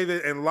gonna say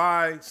that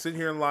and sit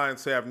here and lie and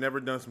say I've never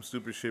done some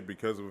stupid shit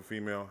because of a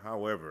female.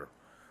 However,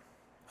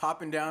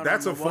 Hopping down.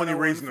 that's on a the funny 101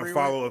 reason to freeway.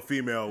 follow a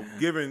female,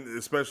 given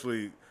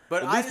especially.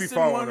 But at I least be just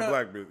didn't following a wanna-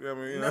 black bitch. I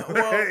mean, you know, No,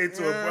 well,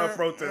 into a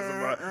protest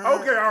about.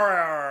 Okay, all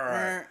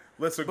right.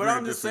 Let's agree But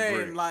I'm to just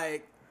disagree. saying,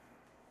 like,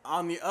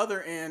 on the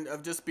other end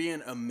of just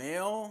being a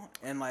male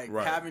and like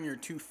Right. having your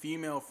 2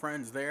 female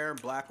friends there,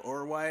 black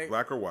or white,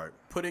 Black or white?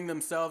 putting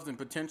themselves in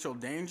potential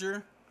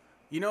danger.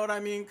 You know what I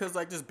mean? Because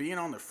like just being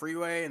on the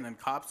freeway and then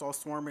cops all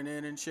swarming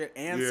in and shit,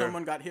 and Yeah.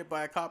 someone got hit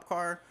by a cop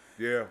car,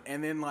 Yeah.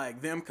 and then like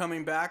them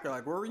coming back, they're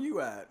like, "Where were you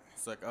at?"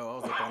 It's like, "Oh, I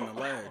was up on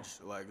the ledge,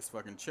 like it's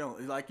fucking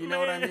chilling." Like, you know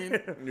what I mean?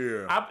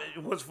 Yeah.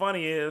 What's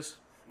funny is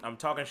I'm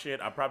talking shit.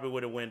 I probably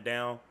would have went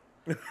down.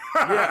 Yes,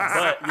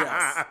 But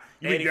yes.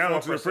 You mean down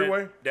to the 84%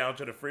 freeway? Down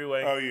to the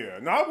freeway. Oh yeah.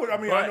 No, I would. I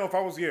mean, I But know if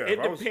I was. Yeah. It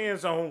if I was,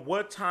 depends on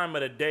what time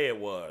of the day it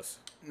was.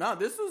 No,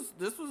 this was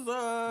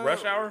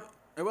Rush hour?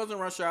 It wasn't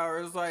rush hour.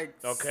 It was like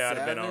Okay, I'd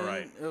have been all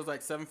right. It was like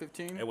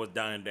 7:15. It was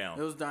dying down.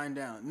 It was dying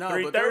down. No,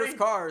 but there was 3:30?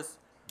 cars.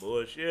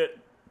 Bullshit.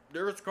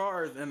 There was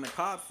cars and the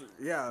cops.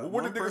 Yeah. what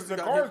one did the person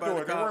got cars hit by doing?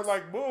 the They weren't cops.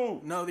 like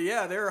boo. No,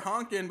 they were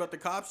honking, but the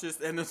cops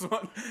just and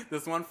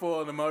this one fool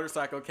on the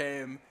motorcycle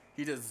came.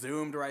 He just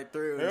zoomed right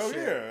through. And Hell shit.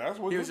 yeah, that's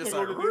what he was this just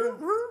nigga like. would've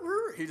did. "Roo, roo,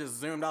 roo." He just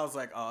zoomed. I was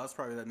like, oh, that's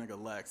probably that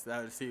nigga Lex.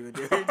 That was he would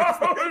do.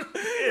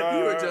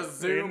 He would just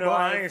zoom know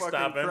I by ain't fucking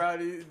stopping. crowd.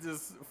 He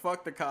just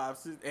fuck the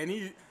cops, and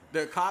he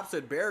the cops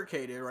had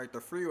barricaded right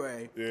the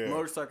freeway. Yeah.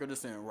 Motorcycle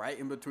just went right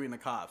in between the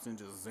cops and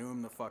just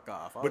zoomed the fuck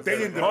off. I But was they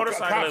like, didn't.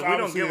 Motorcyclists, Cops we don't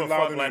obviously give a allowed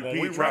fuck. them Like to when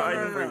we impede traffic ride,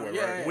 on the freeway,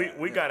 yeah, right?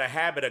 we got a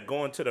habit of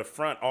going to the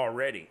front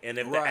already, and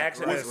if the Right,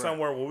 accident is right.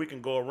 somewhere where we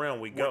can go around,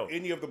 we go. Were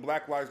any of the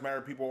Black Lives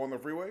Matter people on the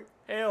freeway?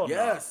 Hell no.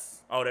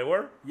 Yes. Oh, they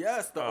were.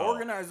 Yes, the Oh.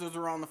 organizers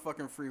were on the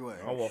fucking freeway.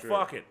 Oh well, shit.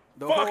 fuck it.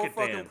 The fuck whole it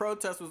fucking then.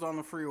 protest was on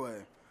the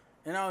freeway.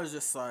 And I was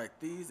just like,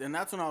 and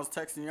that's when I was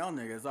texting y'all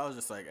niggas. I was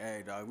just like,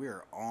 hey, dog, we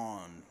are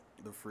on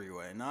the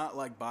freeway. Not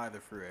like by the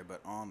freeway,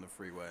 but on the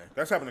freeway.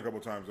 That's happened a couple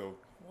times though.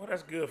 Well,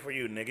 that's good for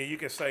you, nigga. You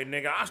can say,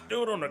 nigga, I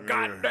stood on the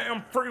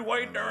goddamn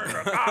freeway during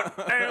the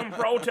goddamn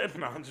protest.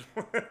 No, I'm just.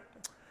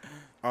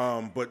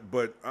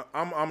 But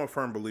I'm a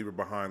firm believer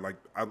behind, like,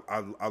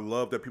 I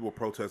love that people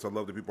protest. I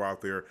love that people are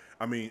out there.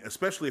 I mean,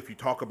 especially if you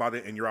talk about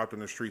it and you're out there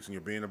in the streets and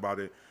you're being about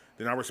it,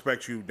 then I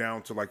respect you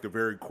down to like the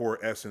very core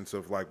essence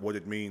of like what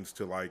it means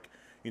to like,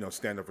 you know,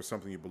 stand up for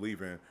something you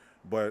believe in.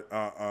 But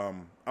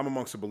I'm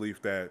amongst the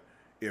belief that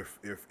if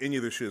any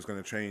of this shit is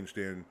going to change,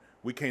 then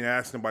we can't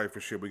ask nobody for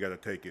shit. We got to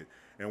take it.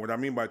 And what I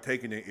mean by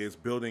taking it is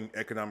building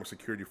economic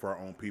security for our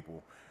own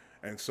people.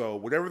 And so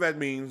whatever that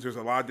means, there's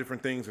a lot of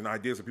different things and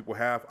ideas that people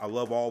have. I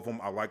love all of them.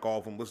 I like all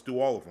of them. Let's do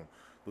all of them.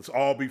 Let's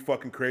all be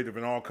fucking creative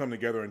and all come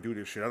together and do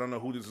this shit. I don't know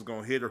who this is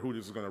going to hit or who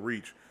this is going to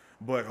reach,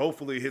 but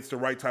hopefully it hits the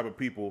right type of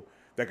people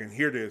that can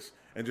hear this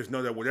and just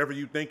know that whatever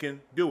you thinking,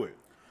 do it.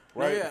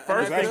 Right? Yeah,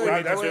 First and thing we need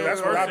to that's do- what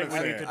first I've thing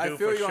been we need saying. to I do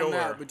feel for you on sure.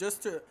 that, but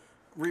just to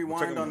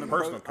rewind Taking on the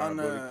personal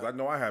accountability, 'cause I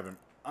know I haven't.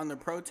 on the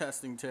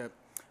protesting tip,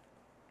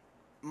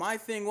 my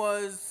thing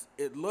was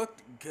it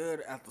looked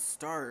good at the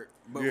start,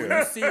 but when Yeah.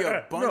 you see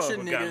a bunch No,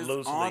 of it got niggas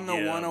loose on the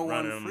again, 101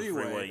 running on the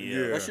freeway, freeway,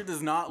 yeah. that shit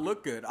does not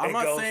look good. I'm It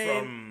not goes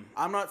saying from-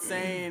 I'm not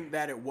saying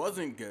that it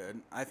wasn't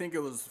good. I think it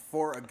was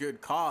for a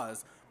good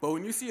cause. But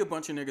when you see a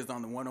bunch of niggas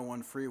on the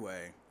 101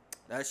 freeway,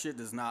 that shit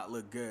does not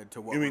look good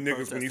to what You mean we're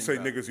niggas, when you say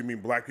protesting about. niggas, you mean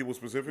black people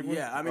specifically?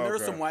 Yeah, I mean there were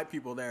Okay. some white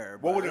people there.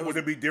 What but would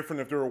it be different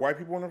if there were white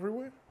people on the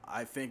freeway?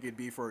 I think it'd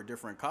be for a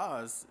different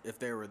cause if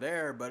they were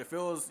there. But if it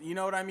was, you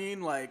know what I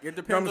mean? Like, it I'm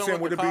depends just on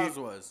saying, what the would it be- cause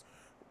was.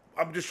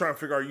 I'm just trying to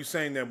figure out, are you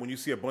saying that when you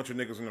see a bunch of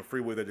niggas on the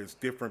freeway that it's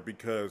different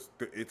because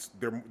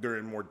they're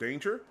in more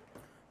danger?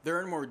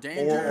 They're in more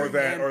danger. Or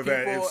that and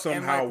that people- it's and,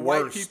 somehow like,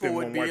 white worse people than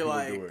would when be white people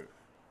like, do it?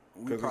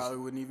 We 'Cause probably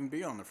wouldn't even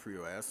be on the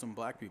freeway. That's some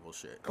black people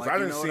shit. Because Like, I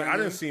you didn't know see what I mean?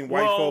 didn't see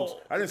white Well,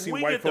 folks. I didn't see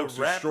we white get the folks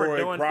rapper destroy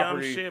doing dumb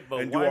property shit,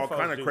 but and do white all folks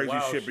kind of do crazy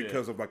wild shit shit.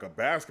 because of like a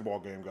basketball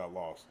game got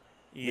lost.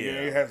 Yeah, Nigga,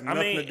 it has I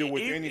nothing mean, to do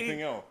with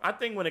anything else. I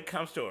think when it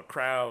comes to a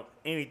crowd,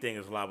 anything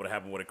is liable to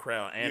happen with a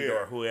crowd and Yeah,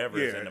 or whoever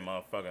is yeah. in the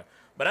motherfucker.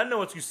 But I know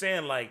what you're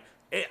saying. Like,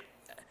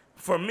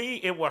 for me,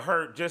 it would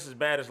hurt just as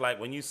bad as like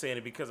when you saying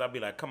it, because I'd be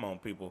like, come on,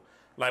 people.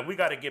 Like, we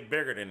got to get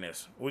bigger than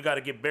this. We got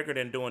to get bigger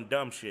than doing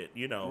dumb shit,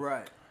 you know?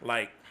 Right.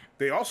 Like,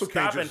 They also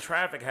can't stopping just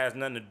traffic has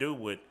nothing to do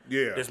with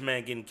Yeah. this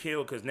man getting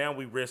killed, because now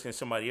we risking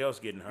somebody else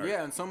getting hurt.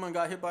 Yeah, and someone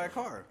got hit by a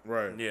car.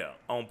 right. Yeah,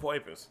 on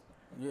purpose.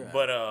 Yeah.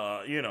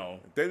 But, you know,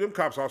 Them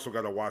cops also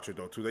got to watch it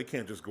though too. They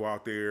can't just go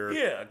out there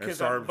Yeah, and 'cause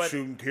start but-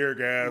 shooting tear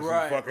gas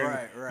Right, and fucking.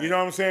 right. You know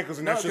what I'm saying? Because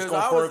No, that's just 'cause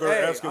gonna I was- further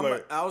hey,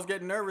 escalate. I was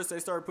getting nervous. They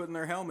started putting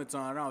their helmets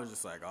on, and I was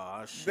just like,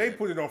 oh, shit. They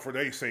put it on for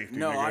their safety.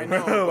 No, nigga. I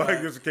know. like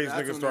but just in case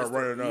that's niggas when start they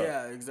running up.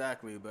 Yeah,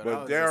 exactly. But, I But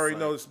was they just already like,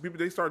 know people.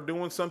 They start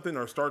doing something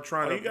or start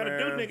trying oh, to. you got to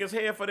do man. niggas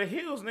head for the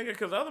hills, nigga,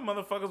 because other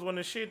motherfuckers, when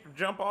the shit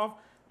jump off,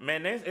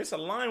 man, it's a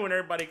line when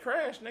everybody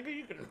crash, nigga.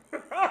 You can.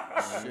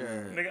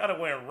 Shit. Nigga, I'd have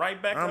went right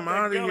back I'm up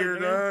out that of gully, here,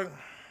 nigga. dog.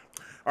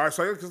 All right,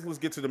 so let's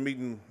get to the meat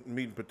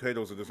and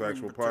potatoes of this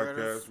actual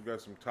potatoes. podcast. We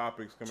got some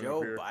topics coming Joe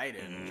up here.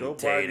 Biden. Joe Biden and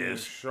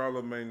Potatoes.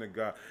 Charlemagne the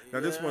God.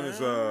 Now this one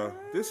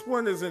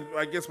isn't.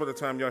 I guess by the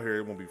time y'all hear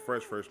it, won't be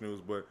fresh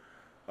news. But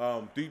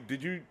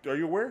are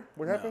you aware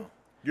what happened?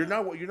 You're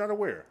not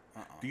aware.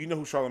 Do you know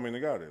who Charlemagne the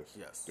God is?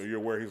 Yes. Are you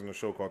aware he's on a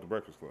show called The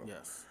Breakfast Club?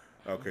 Yes.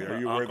 Okay. Are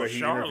you aware Uncle that he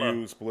Charla.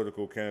 interviews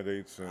political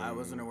candidates? And, I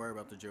wasn't aware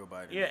about the Joe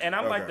Biden. Yeah, and I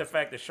like Okay. the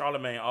fact that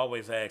Charlemagne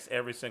always asks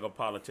every single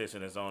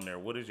politician that's on there,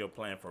 what is your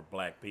plan for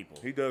black people?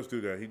 He does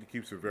do that. He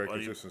keeps it very Well,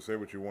 consistent. Say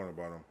what you want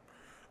about him.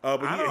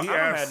 But I don't he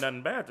have asked.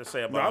 nothing bad to say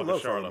No, about I Uncle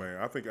love Charlemagne.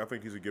 Charlemagne. I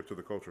think he's a gift to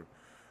the culture.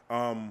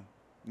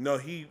 No,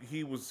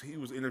 he was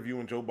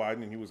interviewing Joe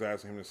Biden and he was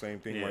asking him the same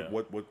thing, Yeah. like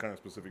what kind of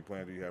specific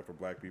plan do you have for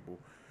black people?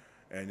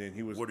 And then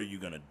he was, What are you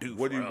gonna do?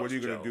 what for are you us,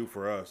 going Joe? to do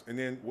for us? And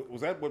then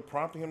was that what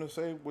prompted him to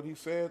say what he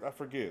said? I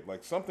forget.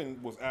 Like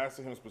something was asked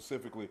to him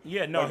specifically.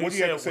 Yeah, no, Like, he what do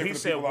you have to said, say he for the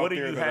said, people out what do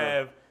there you that are-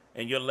 have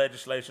in your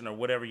legislation or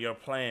whatever your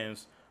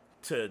plans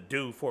to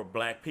do for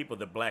black people,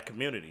 the black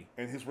community?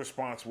 And his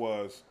response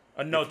was,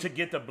 No, to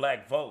get the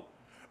black vote.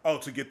 "Oh,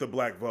 to get the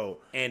black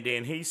vote." And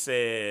then he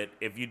said,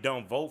 if you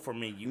don't vote for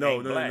me, you No,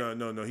 ain't black.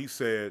 no. He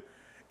said,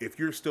 if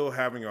you're still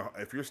having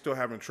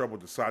trouble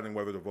deciding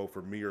whether to vote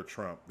for me or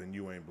Trump, then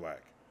you ain't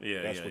black.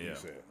 Yeah, That's yeah, what yeah. he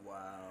said. Wow.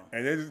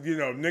 And it's,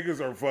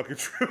 niggas are fucking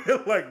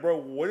tripping. Like, bro,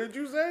 what did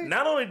you say?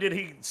 Not only did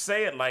he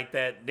say it like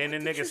that, then the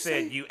What did nigga you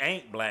said, say? you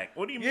ain't black.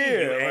 What do you mean Yeah,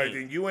 you like ain't?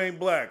 then you ain't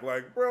black.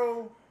 Like,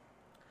 bro,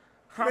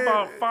 How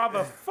about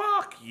father?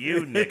 Fuck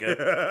you, nigga.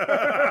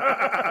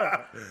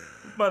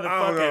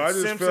 Motherfucking I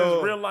just Simpsons,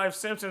 feel- real life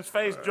Simpsons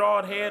face,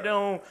 jawed head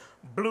on,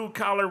 blue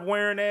collar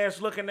wearing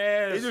ass, looking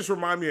ass. It just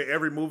remind me of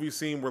every movie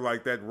scene where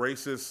like that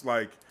racist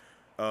like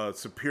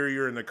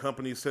superior in the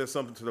company says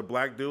something to the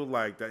black dude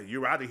like that.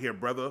 You're out of here,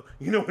 brother.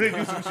 You know when they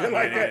do some shit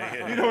like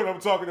that. You know what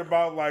I'm talking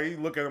about? Like he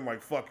look at him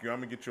like, "Fuck you, I'm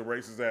gonna get your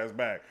racist ass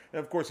back." And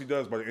of course he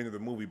does by the end of the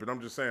movie. But I'm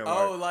just saying.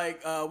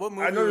 Like, what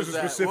movie I know was there's a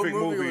that? specific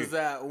What movie movie was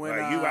that? When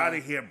like you out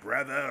of here,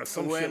 brother, or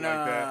some shit like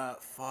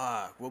that.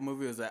 Fuck, what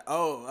movie was that?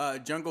 Oh,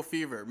 Jungle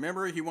Fever.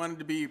 Remember he wanted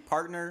to be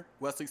partner.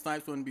 Wesley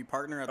Snipes wanted to be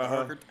partner at the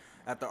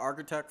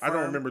architect firm. I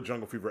don't remember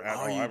Jungle Fever at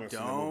all. I you haven't seen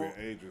the movie don't?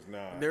 in ages. Nah.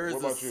 There is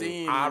What a about you?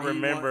 scene. I when he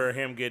remember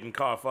him getting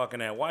caught fucking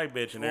that white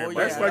bitch and Well,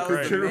 everybody. That's yeah, like that the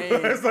was general.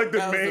 main- That's like the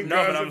that was main. No,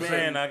 but guys I'm of it.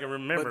 saying I can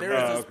remember. But there was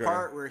bro. this okay.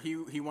 part where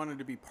he wanted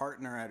to be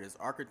partner at his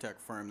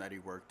architect firm that he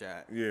worked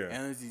at. Yeah.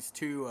 And there's these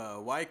two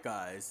white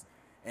guys,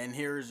 and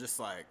he was just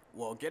like,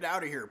 "Well, get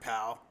out of here,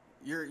 pal.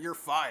 You're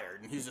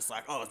fired." And he's just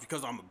like, "Oh, it's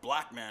because I'm a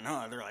black man,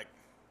 huh?" They're like,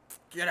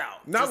 "Get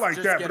out." Not Just- like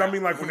just that, get but I out.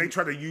 mean like when they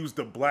try to use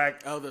the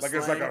black, Oh, the like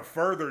it's like slang? a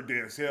further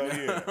diss. Hell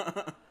yeah.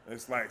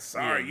 It's like,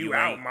 sorry, Yeah, you you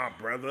out, ain't- my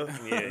brother.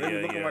 Yeah, And then you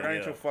yeah, looking yeah, like I ain't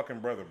yeah. your fucking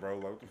brother, bro.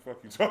 Like, what the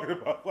fuck you talking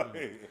about?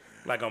 Like,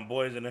 Like on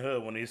Boys in the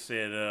Hood when he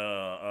said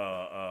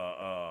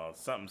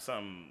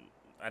something.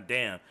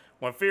 Damn.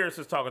 When Fierce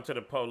was talking to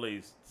the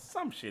police,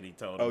 some shit he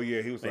told him. Oh,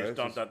 yeah, he was They like, it's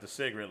stomped just- out the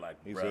cigarette like,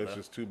 he brother. said, it's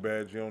just too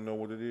bad you don't know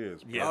what it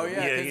is. Yeah. Oh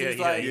yeah, because he's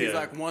yeah, like yeah. he's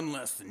like one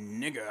less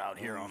nigga out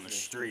here on the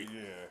street.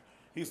 Yeah.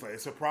 He's like,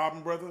 it's a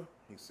problem, brother?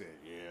 He said,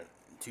 yeah.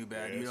 Too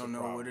bad Yeah, you it's don't a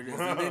know what it is.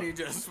 problem. And then he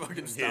just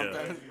fucking stomped Yeah.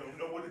 at You it. don't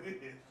know what it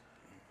is,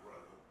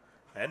 brother.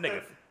 That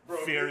nigga Bro,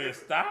 Furious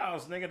nigga.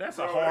 Styles, nigga. That's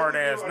a Bro, hard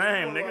that ass nigga,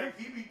 name, like, nigga.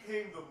 He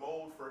became the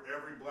mold for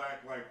every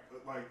black, like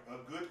a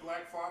good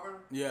black father.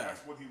 Yeah.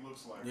 That's what he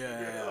looks like.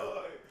 Yeah.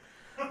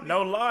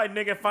 No lie,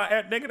 nigga. If I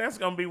add, nigga, that's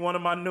gonna be one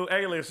of my new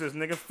aliases,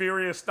 nigga.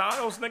 Furious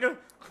Styles, nigga.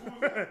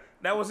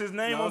 That was his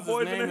name That on was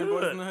Boys his in name the in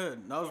Boys Hood, in the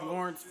Hood. That was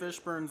Lawrence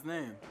Fishburne's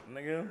name.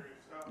 nigga.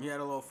 He had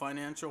a little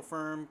financial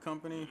firm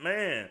company.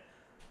 Man.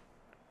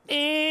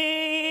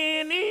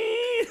 I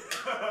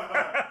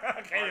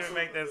can't even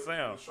make that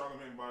sound.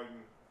 Charlamagne Biden.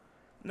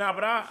 Nah,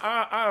 but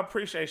I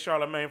appreciate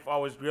Charlamagne for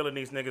always grilling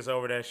these niggas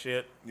over that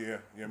shit. Yeah,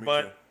 me too.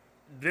 But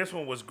this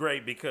one was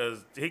great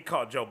because he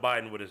caught Joe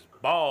Biden with his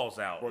balls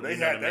out. Bro, they You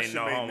know had what I that mean? shit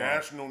No made homo.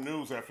 national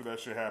news after that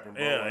shit happened,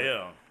 bro. Yeah, Like,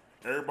 yeah.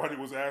 Everybody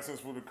was asking us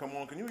for to come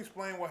on. Can you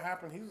explain what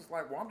happened? He's just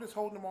like, well, I'm just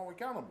holding them all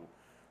accountable.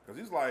 Because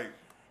he's like,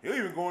 he'll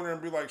even go in there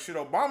and be like, shit,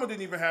 Obama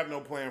didn't even have no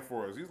plan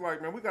for us. He's like,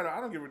 man,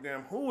 I don't give a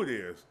damn who it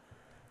is.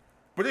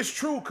 But it's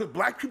true because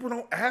black people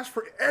don't ask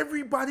for,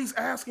 everybody's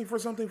asking for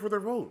something for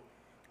their vote.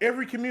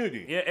 Every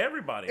community. Yeah,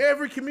 everybody.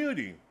 Every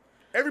community.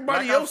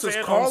 Everybody Like I've else is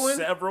said calling. on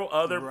several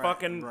other Right,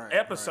 fucking right,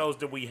 episodes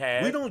that we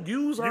had. We don't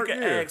use You our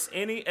can ear. ask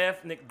any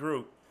ethnic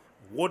group,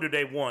 what do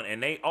they want?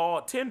 And they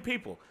all, 10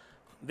 people,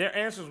 their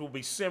answers will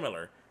be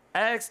similar.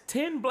 Ask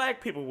 10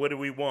 black people, what do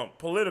we want,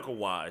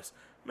 political-wise?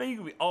 Man, you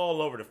can be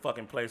all over the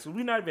fucking place.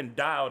 We're not even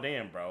dialed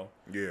in, bro.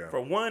 Yeah. For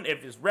one,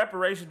 if it's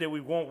reparations that we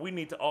want, we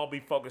need to all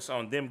be focused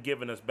on them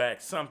giving us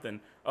back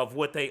something of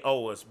what they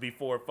owe us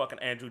before fucking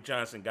Andrew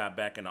Johnson got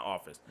back in the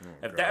office.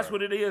 If that's God.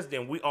 what it is,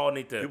 then we all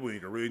need to People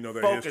need to really know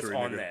that focus history,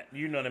 on nigga. that.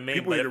 You know what I mean?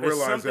 People But need to if it's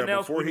realize something that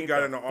else, before we he need got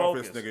to in the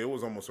office, focus. nigga, it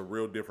was almost a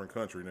real different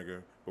country,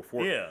 nigga.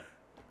 Before, Yeah.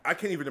 I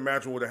can't even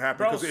imagine what would have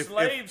happened. Bro, 'cause if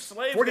slaves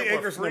 40 that were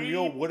acres and a freed-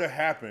 mule would have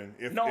happened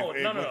if No,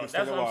 Abe no. Lincoln's That's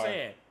still what I'm alive.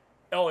 saying.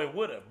 Oh, it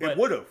would have. It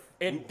would have.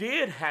 It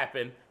did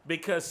happen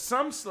because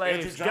some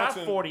slaves Andrew got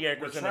Johnson 40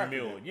 acres and a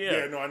retracted mule. it. Yeah.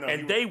 Yeah, no, I know.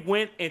 And He they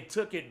went and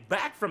took it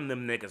back from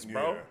them niggas,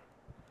 bro. Yeah.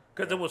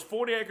 Because it was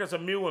 40 acres, a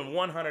mule, and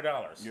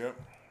 $100. Yep.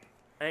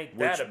 Ain't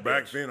Which that a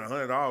back bitch? then,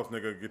 $100,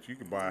 nigga, you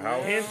could buy a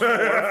house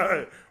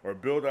Henceforth, or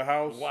build a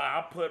house. why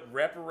I put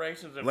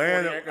reparations and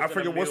Land. 40 acres I and a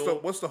forget mule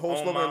what's the whole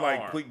on slogan my like.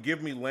 arm. Please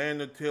give me land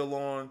to till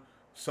on,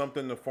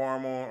 something to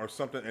farm on, or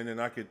something, and then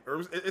I could.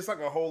 Or it's like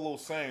a whole little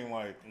saying,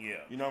 like, Yeah.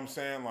 you know what I'm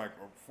saying, like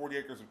 40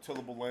 acres of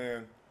tillable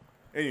land.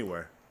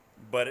 Anyway,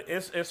 But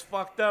it's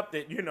fucked up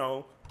that,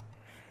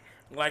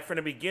 like from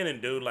the beginning,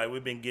 dude, like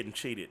we've been getting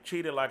cheated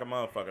like a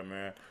motherfucker,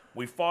 man.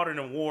 We fought in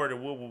a war that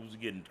we was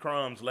getting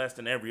crumbs less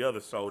than every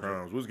other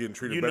soldier. we was getting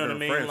treated You know better what I in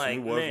mean? France Like,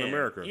 than we was man, in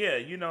America.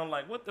 yeah,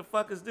 like what the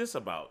fuck is this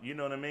about? You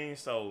know what I mean?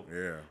 So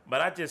Yeah.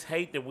 But I just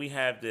hate that we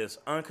have this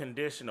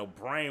unconditional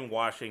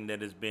brainwashing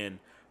that has been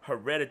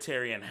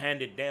hereditary and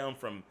handed down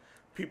from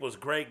people's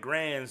great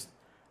grands.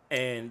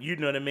 And you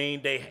know what I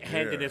mean? They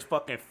handed Yeah. this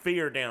fucking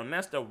fear down.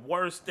 That's the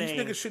worst These thing.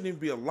 niggas shouldn't even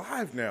be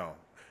alive now.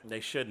 They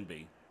shouldn't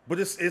be. But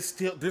it's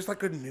still, there's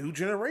like a new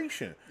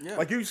generation. Yeah.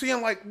 Like you're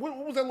seeing like, what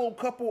was that little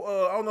couple?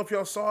 I don't know if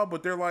y'all saw,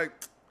 but they're like,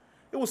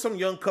 it was some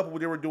young couple,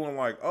 they were doing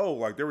like,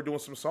 they were doing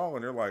some song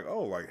and they're like,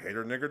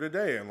 hater nigger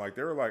today. And like,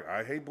 they were like,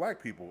 I hate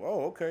black people.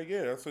 Oh, okay,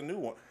 yeah, that's a new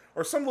one.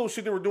 Or some little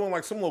shit they were doing,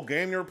 like some little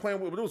game they were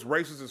playing with, but it was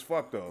racist as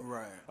fuck though.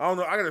 Right. I don't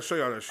know, I gotta show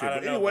y'all that shit. I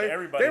But don't know, but anyway,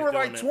 everybody's they were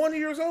doing like it. 20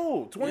 years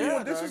old.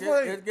 21, this dog, is it,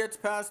 like, it gets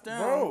passed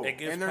down, Bro. It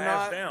gets and they're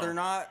passed not down. they're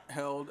not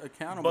held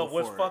accountable. But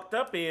what's for fucked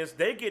up is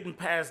they getting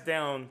passed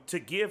down to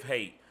give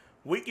hate.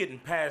 We getting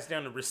passed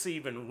down to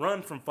receive and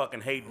run from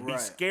fucking hate and be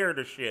Right. scared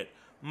of shit.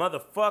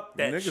 Motherfuck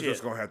that Niggas shit.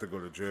 just gonna have to go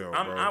to jail,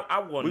 bro. I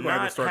will we gonna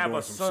have not to start have doing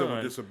a some civil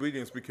son.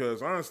 disobedience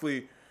because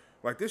honestly,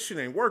 like this shit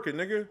ain't working,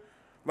 nigga.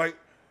 Like,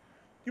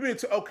 you mean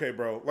okay,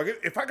 bro? Like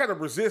if I gotta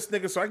resist,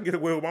 nigga, so I can get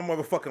away with my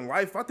motherfucking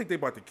life, I think they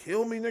about to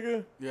kill me,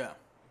 nigga. Yeah.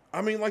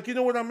 I mean, like, you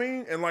know what I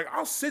mean? And like,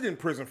 I'll sit in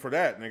prison for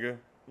that, nigga.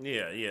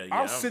 Yeah.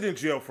 I'll sit in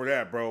jail for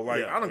that, bro.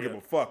 Like, Yeah, I don't yeah. give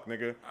a fuck,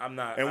 nigga. I'm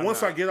not- And I'm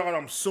once not. I get out,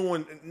 I'm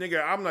suing,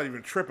 nigga. I'm not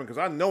even tripping because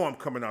I know I'm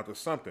coming out to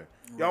something.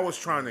 Y'all was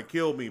trying to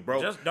kill me,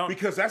 bro. Just don't-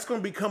 Because that's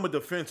gonna become a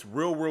defense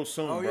real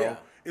soon, Oh, bro. yeah.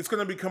 It's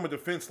gonna become a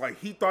defense. Like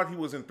he thought he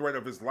was in threat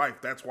of his life.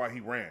 That's why he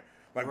ran.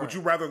 Like, would Right.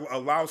 you rather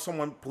allow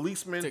someone,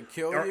 policeman To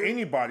kill or you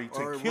anybody, to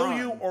or kill run?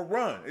 you or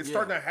run? It's Yeah.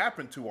 starting to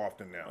happen too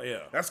often now. Yeah.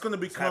 That's gonna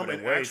become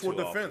happening an way actual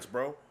too defense,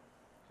 bro.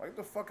 Like,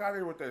 the fuck out of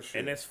here with that shit.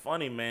 And it's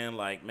funny, man.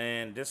 Like,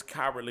 man, this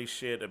cowardly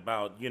shit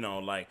about,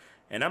 like,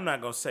 and I'm not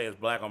gonna say it's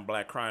black on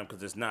black crime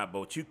because it's not,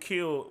 but you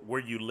kill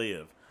where you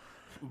live.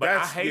 But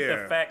That's- I hate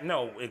yeah. the fact,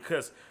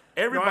 because I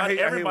everybody, hate when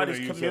they everybody's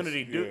use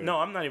community us, do. yeah. No,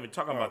 I'm not even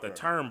talking about the okay.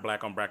 term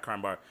black on black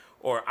crime,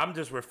 or I'm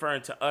just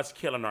referring to us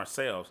killing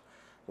ourselves.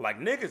 Like,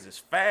 niggas is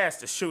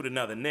fast to shoot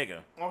another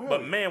nigga. Oh, hell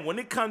But yeah. man, when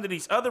it comes to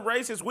these other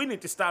races, we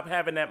need to stop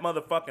having that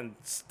motherfucking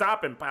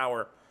stopping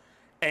power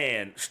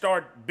and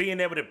start being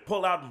able to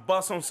pull out and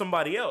bust on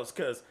somebody else.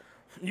 Cause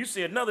you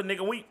see another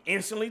nigga, we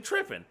instantly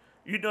tripping.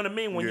 You know what I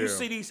mean? When you Yeah.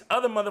 see these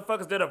other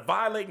motherfuckers that are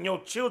violating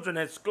your children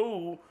at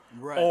school,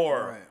 Right,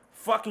 or right.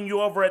 fucking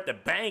you over at the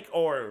bank,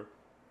 or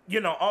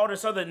all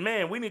this other,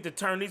 man, we need to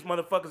turn these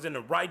motherfuckers in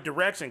the right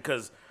direction.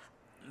 Cause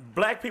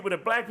black people to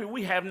black people,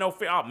 we have no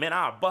fear. Oh man,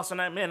 I'll bust on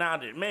that man.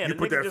 Man, you the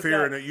put nigga that just fear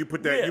got- in it. You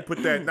put that. Yeah. You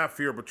put that. Not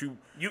fear, but you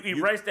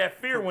erase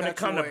that fear when it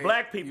comes to Perpetuate-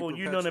 black people,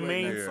 you know what I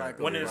perpetuate mean? that Yeah.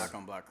 cycle When of it's black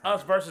on black crime.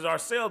 us versus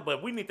ourselves,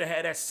 but we need to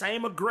have that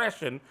same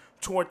aggression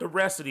toward the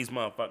rest of these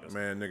motherfuckers.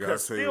 Man, nigga, I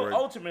Because tell you still, right-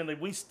 ultimately,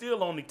 we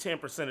still only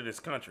 10% of this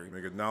country.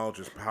 Nigga, knowledge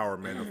is power,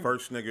 man. The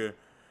first nigga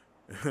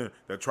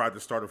that tried to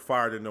start a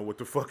fire didn't know what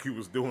the fuck he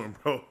was doing,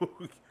 bro.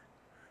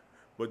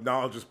 But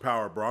knowledge is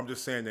power, bro. I'm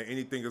just saying that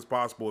anything is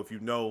possible if you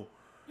know.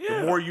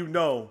 Yeah. The more you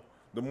know,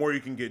 the more you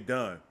can get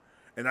done.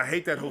 And I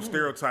hate that whole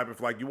stereotype.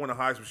 If like you want to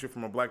hide some shit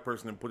from a black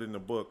person and put it in a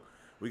book,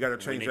 we got to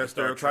change need that to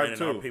start stereotype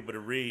training too. our people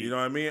to read. You know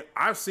what I mean?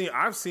 I've seen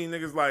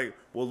niggas like,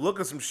 well, look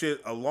at some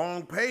shit, a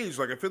long page.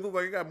 Like if it look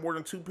like it got more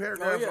than 2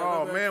 paragraphs, yeah, oh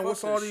look like, man, fuck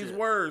what's all this these shit.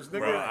 words, nigga?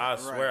 Bro, I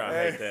swear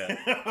I hate that.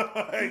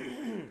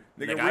 Nigga,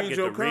 Nigga, I read get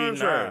your to read now.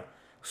 contract.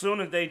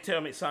 Soon as they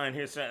tell me sign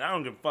here, sign, I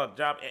don't give a fuck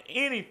job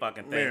any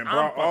fucking thing. Man, bro,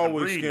 I'm I fucking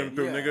always reading skim it.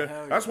 through, Yeah, nigga.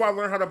 hell That's yeah. why I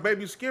learned how to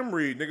baby skim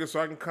read, nigga, so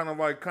I can kind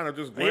of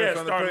just glance Yeah, on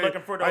the start page.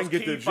 looking for I those can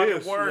get key the fucking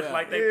gist. words Yeah.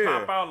 like they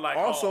pop out like.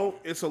 Also, oh.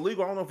 it's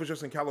illegal. I don't know if it's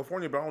just in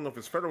California, but I don't know if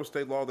it's federal or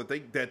state law that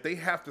they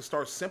have to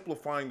start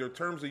simplifying their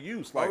terms of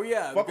use. Like, Oh,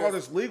 yeah, fuck all because-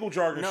 this legal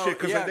jargon No, shit.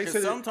 Because yeah, they 'cause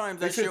said sometimes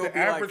they that said shit will the be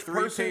like average 3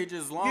 person-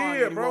 pages long, Yeah, and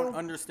you bro. won't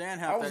understand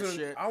I half was that in-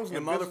 shit. I was in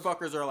And the business-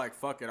 motherfuckers are like,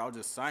 fuck it, I'll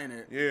just sign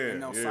it. Yeah,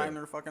 And they'll yeah. sign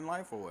their fucking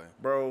life away.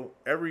 Bro,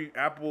 every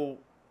Apple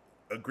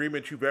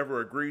agreement you've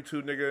ever agreed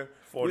to, nigga.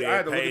 48 I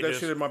had to look at that pages,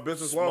 shit in my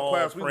business law small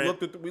class.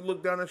 print. We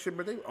looked down that shit,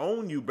 but they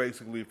own you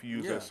basically if you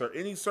use Yeah.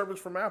 any service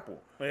from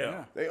Apple.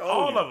 Yeah. They own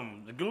all you. of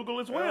them. The Google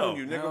as They well. own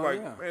you, nigga. Hell Like,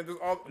 yeah. man, just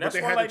all, but That's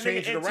they why, had like, to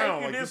change nigga, it around. take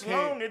you Like, this you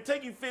can't. long. It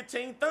take you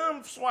 15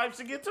 thumb swipes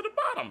to get to the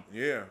bottom.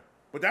 Yeah.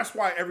 But that's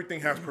why everything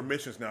has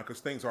permissions now,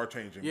 because things are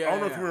changing. Yeah, I don't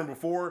know if yeah. you remember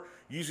before,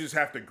 you just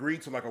have to agree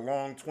to like a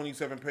long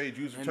 27-page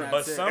user And term.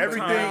 that's But it. sometimes-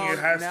 Everything it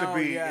has Now, to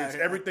be. yeah,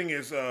 Everything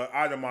is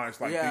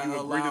itemized. Like, Yeah, do you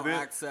agree to allow this?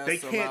 access, They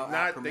can't allow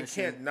not. They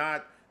permission. can't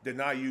not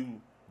deny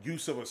you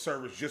use of a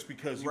service just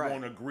because you Right.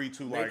 won't agree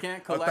to They like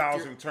can't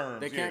 1,000 terms.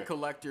 They can't Yeah.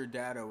 collect your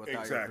data without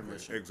your Exactly.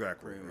 permission.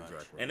 Exactly. pretty much.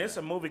 Exactly. And it's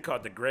a movie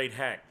called The Great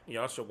Hack.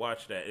 Y'all should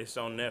watch that. It's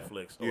on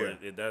Netflix. Or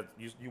Yeah.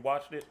 you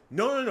watched it?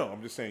 No.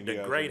 I'm just saying. The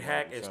yeah, Great it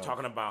Hack is sounds-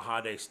 talking about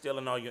how they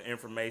stealing all your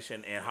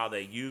information and how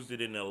they used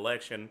it in the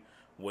election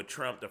with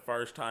Trump the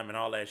first time and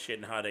all that shit,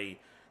 and how they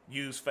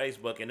used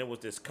Facebook. And it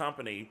was this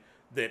company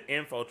that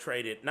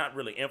not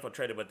really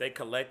infiltrated, but they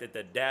collected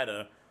the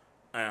data.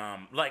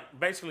 Like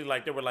basically,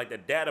 like they were like the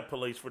data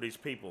police for these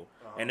people,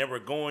 and they were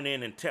going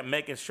in and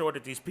making sure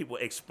that these people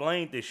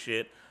explained this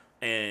shit.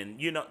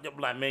 And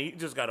like, man, you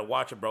just gotta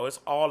watch it, bro. It's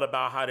all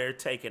about how they're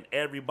taking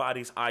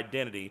everybody's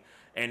identity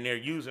and they're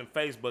using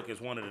Facebook as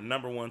one of the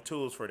number one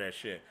tools for that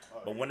shit.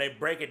 But when they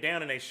break it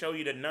down and they show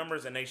you the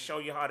numbers and they show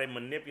you how they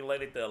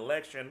manipulated the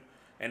election,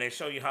 and they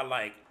show you how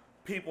like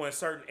people in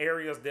certain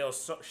areas they'll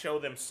show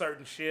them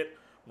certain shit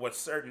with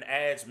certain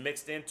ads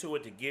mixed into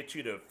it to get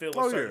you to feel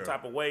a certain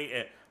type of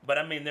way. But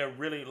I mean, they're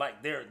really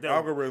like they're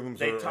Algorithms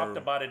They are- talked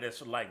about it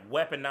as like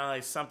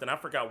weaponized something. I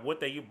forgot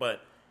what they use,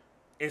 but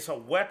it's a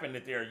weapon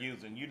that they're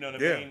using. You know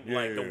what I mean?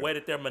 Like the way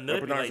that they're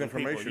manipulating people.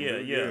 information, Yeah,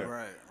 dude. yeah. Yeah.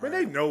 Right. Man,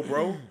 they know,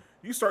 bro.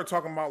 You start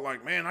talking about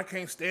like, man, I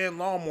can't stand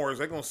lawnmowers.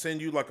 They're gonna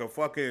send you like a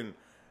fucking,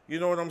 you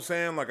know what I'm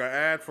saying? Like an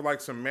ad for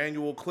like some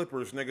manual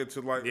clippers, nigga.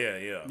 To like, Yeah,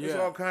 yeah. There's Yeah.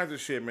 all kinds of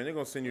shit, man. They're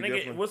gonna send you Nigga,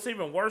 different. what's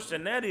even worse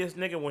than that is,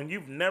 nigga, when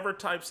you've never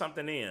typed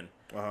something in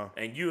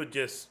and you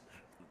just,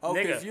 Oh,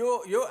 nigga, because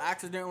you'll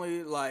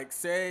accidentally like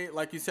say,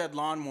 like you said,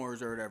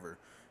 lawnmowers or whatever.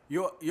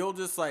 You'll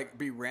just like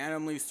be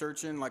randomly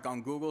searching like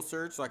on Google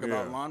search like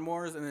about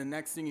lawnmowers, and the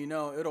next thing you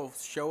know, it'll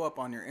show up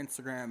on your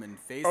Instagram and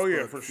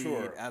Facebook for feed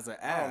sure. as an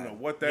ad. I don't know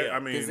what that. Yeah. I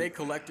mean, Because they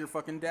collect your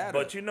fucking data.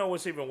 But you know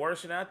what's even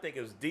worse than that? I think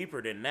it's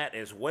deeper than that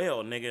as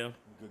well, nigga.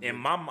 In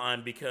my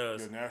mind,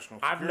 because the National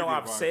I know Security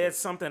I've Advisor. said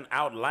something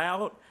out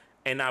loud,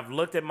 and I've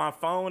looked at my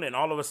phone, and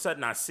all of a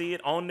sudden I see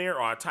it on there,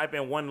 or I type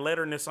in one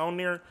letter and it's on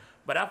there.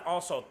 But I've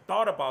also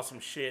thought about some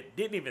shit,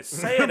 didn't even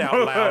say it out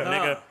loud,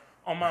 nigga.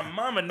 On my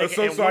mama, nigga,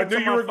 so and I went knew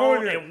to you my were going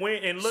phone there. and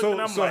went and looked, so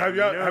and I'm so like, have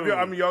y'all? no.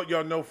 I mean,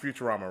 y'all know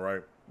Futurama,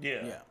 right?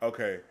 Yeah.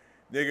 Okay,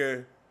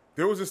 nigga.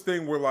 There was this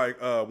thing where like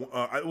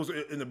it was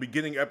in the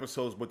beginning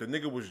episodes, but the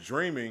nigga was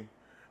dreaming,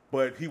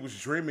 but he was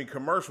dreaming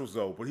commercials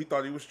though. But he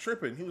thought he was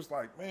tripping. He was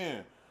like,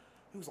 man.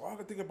 He was like, all I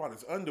can think about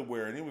is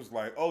underwear. And he was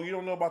like, oh, you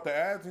don't know about the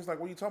ads? He's like,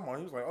 what are you talking about?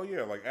 He was like, oh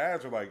yeah, like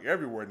ads are like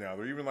everywhere now.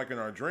 They're even like in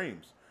our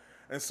dreams.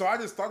 And so I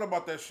just thought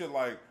about that shit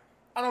like,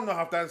 I don't know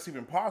how that's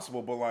even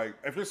possible, but like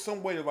if there's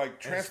some way to like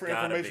transfer It's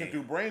gotta information be.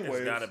 through brainwaves.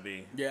 It's gotta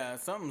be. yeah,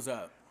 something's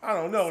up. I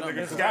don't know, Something-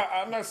 nigga. 'Cause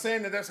I'm not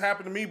saying that that's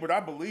happened to me, but I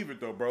believe it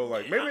though, bro.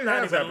 Like maybe I'm it not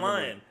has even happened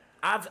lying. to me.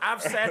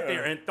 I've sat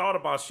there and thought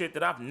about shit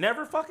that I've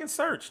never fucking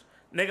searched.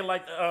 Nigga,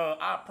 like,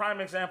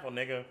 prime example,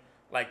 nigga.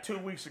 Like 2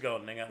 weeks ago,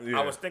 nigga, Yeah.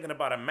 I was thinking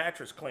about a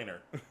mattress cleaner.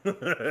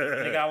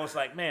 Nigga, I was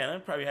like, man, I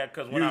probably had,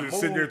 because when You I just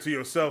moved, sitting there to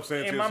yourself,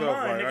 saying in to my yourself,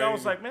 mind, like, nigga, I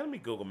was like, man, let me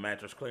Google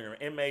mattress cleaner,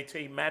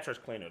 MAT mattress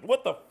cleaner.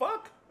 What the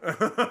fuck?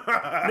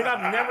 Nigga,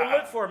 I've never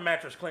looked for a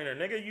mattress cleaner,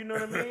 nigga. You know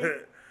what I mean?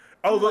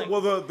 oh, like-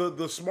 well,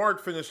 the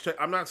smart finish check.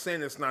 I'm not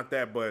saying it's not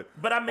that, but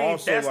But I mean,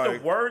 also, that's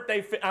like, the word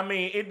they. I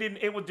mean, it didn't.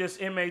 It was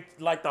just MAT,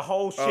 like the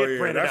whole shit Oh yeah,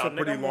 printed that's out. a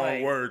pretty nigga. I'm long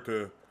like, word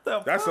to. the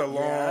That's a fuck?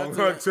 long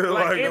that's to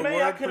Like, like. MA, I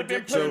word could have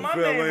been prediction. putting my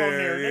Fill name on in,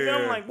 there, nigga.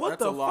 I'm yeah. like, what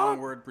That's the a long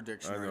fuck? word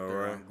prediction I right know, there.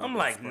 right? on I'm Google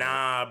like, Spread.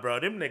 nah, bro.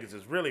 Them niggas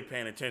is really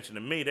paying attention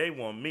to me. They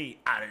want me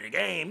out of the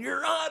game.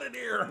 You're out of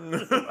there.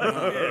 Like,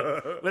 yeah.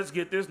 Let's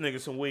get this nigga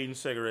some weed and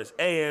cigarettes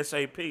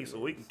ASAP so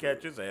we can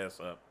catch his ass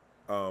up.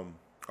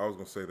 I was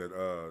gonna say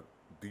that.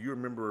 Do you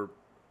remember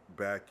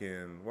back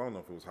in? Well, I don't know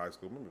if it was high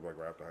school. Maybe like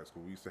right after high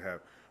school, we used to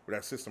have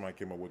that system I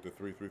came up with, the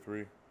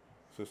 333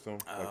 system.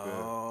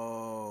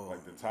 Oh.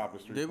 Like the top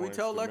is 3 Did we points,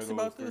 tell the Lex middle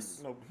about is 3.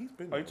 this? No, he's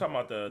been. Oh, you talking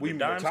about the We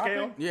dime topic?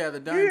 scale? Yeah, the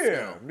dime Yeah,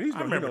 scale. he's I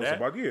he remember knows that.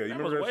 about. Yeah, you that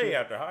remember was that way shit?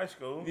 after high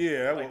school.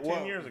 Yeah, like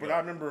 10 years ago. But I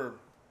remember,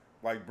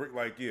 like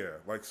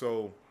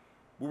so,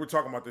 we were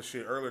talking about this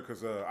shit earlier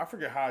because I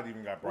forget how it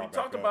even got brought we back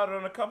talked up. about it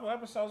on a couple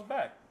episodes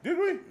back. Did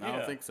we? I Yeah.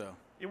 don't think so.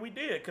 Yeah, we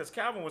did, because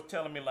Calvin was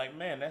telling me, like,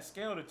 man, that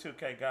scale to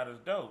 2K got us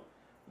dope.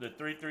 The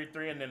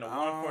 333 and then the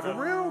one for the. For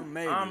real?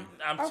 Maybe. I'm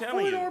I telling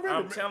fully you. don't remember.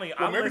 I'm telling you.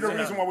 Well, I maybe the listened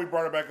reason why we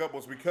brought it back up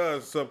was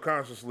because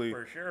subconsciously.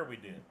 For sure we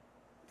did.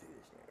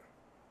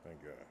 Thank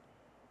God.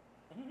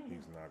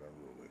 He's not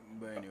unruly.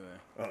 But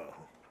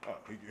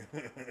anyway.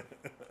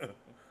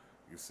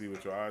 You see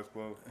with your eyes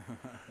closed.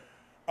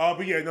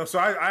 But yeah, no. So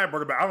I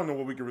brought it back. I don't know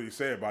what we can really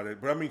say about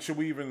it, but I mean, should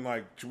we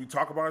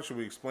talk about it? Should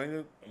we explain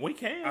it? We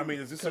can. I mean,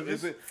 is this? 'Cause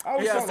Is it's- it? I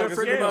always Yeah, thought so like, is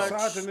pretty it much-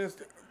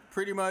 misogynist?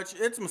 Pretty much,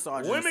 it's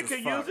misogynist. Women as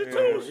can fuck. use it Yeah.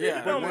 too. Shit,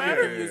 Yeah, it don't women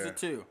matter. can use it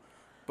too.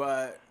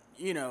 But,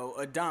 you know,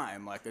 a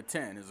dime, like a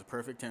 10, is a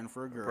perfect 10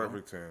 for a girl.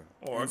 Perfect 10.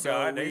 Or a And so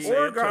guy, they we- say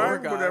Or a it guy, too. Or a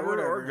guy, whatever, or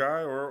whatever. a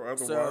guy, or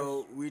otherwise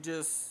So we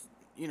just,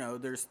 you know,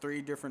 there's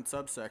 3 different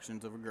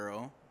subsections of a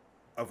girl.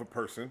 of a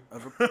person.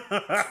 Of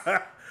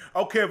a,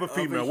 Okay, of a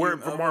female. We're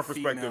of from a our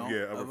perspective, female,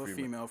 yeah, of a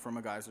female from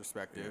a guy's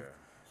perspective.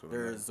 Yeah. So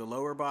There's the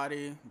lower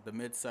body, the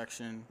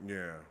midsection,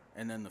 yeah,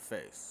 and then the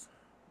face.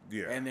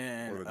 yeah. And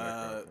then Or the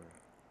neck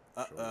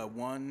wrap, yeah.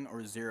 1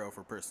 or 0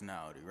 for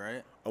personality,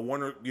 right? A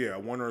 1 or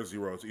a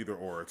 0. It's either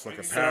or. It's like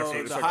a So passive. the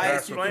It's like highest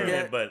passive you can Explain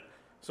feeling. it, but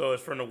so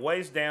it's from the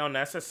waist down.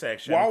 That's a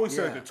section. Well, I always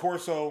say Yeah. the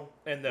torso,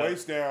 And the-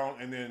 waist down,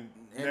 and then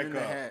And neck then the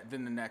up. head,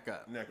 then the neck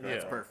up. Neck up.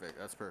 That's Yeah. perfect.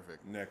 That's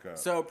perfect. Neck up.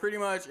 So pretty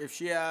much, if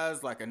she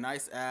has like a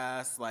nice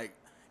ass, like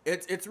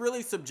it's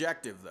really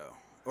subjective though,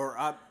 or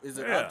is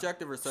it Yeah.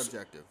 objective or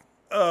subjective?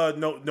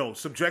 No.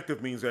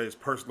 Subjective means that it's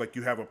like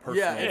you have a personal.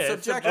 Yeah, it's Yeah, it's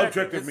subjective.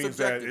 subjective. Objective means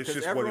that it's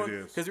just what it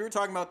is. Because we were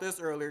talking about this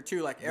earlier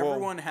too. Like Well-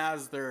 everyone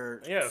has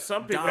their Yeah,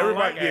 some people dime. don't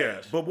like Everybody, yeah.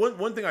 ass. But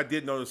one thing I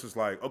did notice is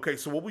like, okay,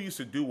 so what we used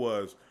to do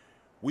was,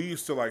 we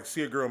used to like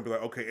see a girl and be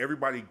like, okay,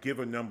 everybody give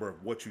a number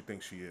of what you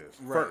think she is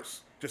Right.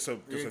 first, just a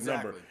number,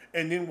 Exactly.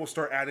 and then we'll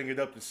start adding it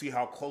up to see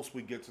how close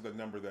we get to the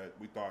number that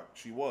we thought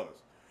she was.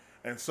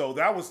 And so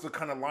that was the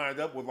kind of lined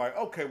up with like,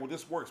 okay, well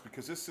this works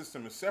because this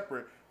system is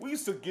separate. We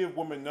used to give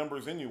women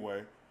numbers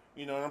anyway,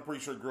 you know, and I'm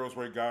pretty sure girls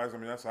rate guys. I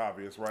mean that's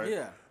obvious, right?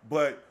 Yeah.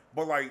 But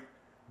like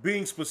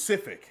being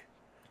specific.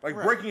 Like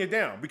Right. breaking it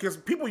down because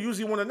people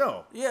usually want to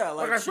know. Yeah,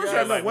 like especially she I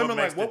has, know like, what women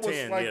like makes what the was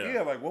 10, like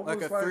yeah. like what like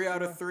was a like 3 out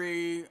you of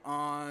 3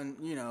 on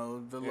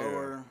the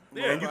lower.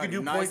 Yeah, lower you can body.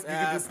 do nice you can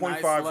ass, do point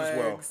nice fives as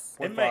well. legs.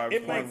 Point It fives,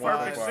 make point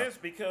perfect 1.5. sense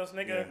because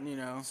nigga, You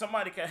know.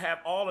 somebody can have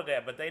all of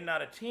that, but they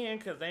not a 10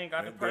 because they ain't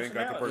got the They ain't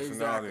got the personality.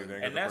 personality. Exactly. They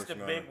ain't got And that's the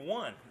personality. big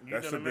one. You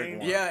That's know the what I big mean?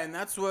 one. Yeah, and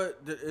that's what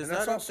is And that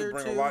that's up also there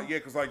bring too? a lot, yeah,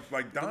 because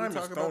like dime is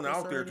talk about thrown this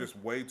out there already? just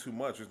way too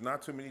much. There's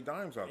not too many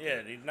dimes out Yeah,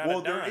 there. there's not a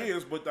Well, there dime.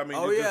 is, but I mean,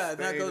 Oh it yeah, just and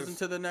that stays- goes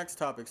into the next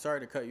topic.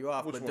 Sorry to cut you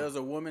off, Which but one? does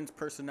a woman's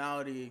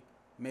personality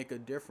make a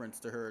difference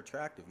to her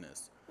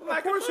attractiveness.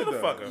 Like of course a it does.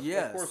 motherfucker.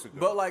 Yes, Of course it does.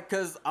 but like,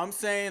 cause I'm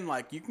saying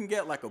like you can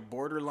get like a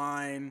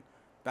borderline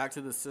back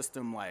to the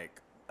system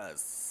like a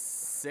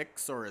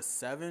 6 or a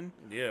 7.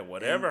 Yeah,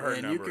 whatever her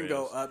and number you can is.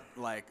 go up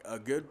like a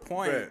good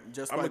point Bet.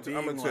 just I'm by gonna being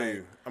I'm gonna tell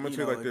you. I'm gonna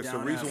tell you like a this. The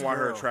down-ass reason why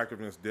her girl.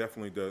 attractiveness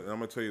definitely does, and I'm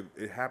gonna tell you,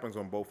 it happens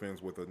on both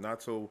ends with a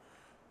not so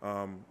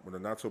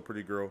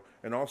pretty girl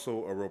and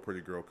also a real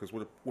pretty girl. Because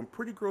when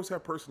pretty girls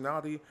have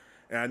personality,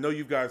 and I know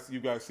you guys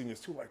seen this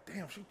too. Like,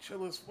 damn, she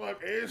chill as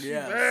fuck, and she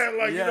Yes. bad.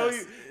 Like, you know,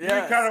 Yes. you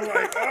Yes. kind of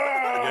like, oh,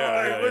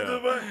 Yeah, like, what yeah. the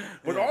fuck?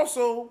 But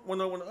also when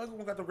the other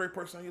one got the great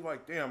personality, you're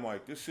like, damn,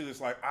 like this shit is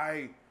like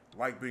I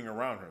like being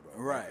around her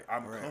though. Right, Like,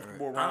 I'm right,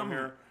 comfortable right. around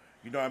her.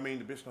 You know what I mean?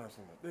 The bitch knows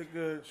something like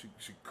good.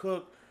 She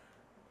cook.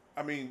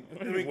 I mean,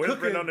 Whispering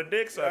cooking on the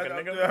dick sucking,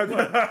 nigga.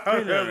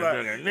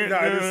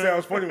 Nah, it just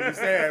sounds funny when you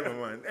say it.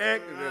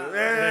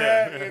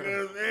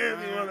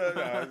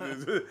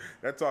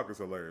 That talk is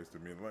hilarious to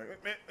me.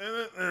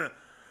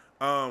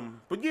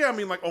 But yeah, I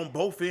mean, like on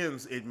both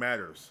ends, it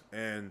matters,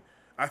 and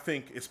I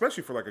think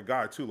especially for like a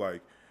guy too,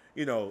 like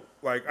you know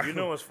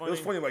what's funny? It was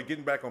funny, like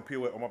getting back on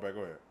POA. Oh my bad,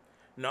 go ahead.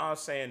 No, I was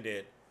saying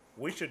that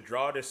we should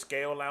draw the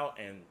scale out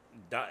and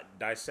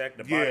dissect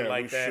the Yeah, body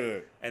like we that.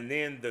 should. And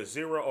then the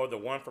 0 or the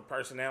 1 for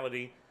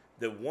personality,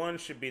 the 1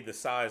 should be the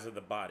size of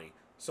the body.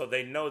 So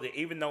they know that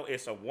even though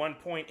it's a 1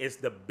 point, it's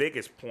the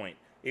biggest point.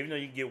 Even though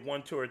you get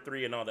 1, 2, or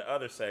 3 in all the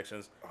other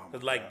sections.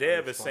 Because like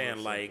Dev is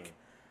saying, like,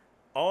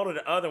 all of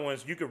the other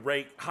ones you could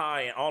rate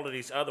high in all of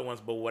these other ones,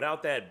 but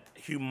without that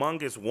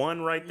humongous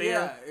 1 right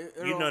there,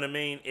 Yeah, you know what I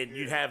mean?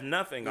 You have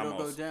nothing It'll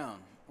almost. go down.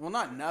 Well,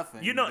 not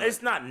nothing. You know, but-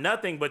 it's not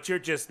nothing, but you're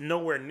just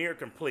nowhere near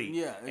complete.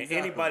 Yeah, And exactly.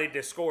 anybody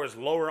that scores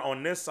lower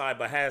on this side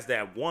but has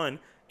that 1,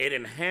 it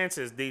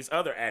enhances these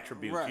other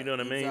attributes. right, You know what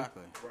I mean?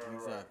 Exactly.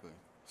 Exactly.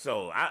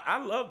 So I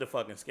love the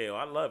fucking scale.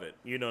 I love it.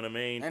 You know what I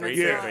mean? And 3,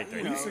 it's 6, not, 3, you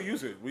 3. We used to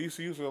use it. We used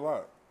to use it a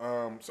lot.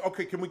 So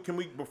okay, can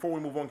we before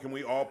we move on, can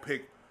we all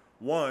pick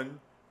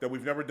one that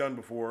we've never done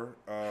before,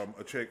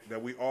 a chick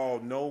that we all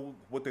know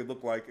what they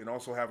look like and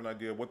also have an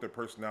idea of what their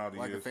personality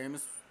Like is. a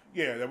famous.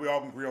 Yeah, that we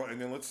all can agree on,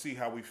 and then let's see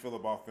how we feel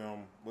about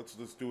them. Let's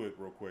do it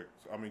real quick.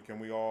 I mean, can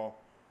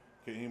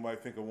anybody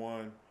think of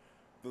one?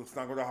 Let's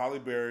not go to Holly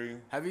Berry.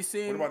 Have you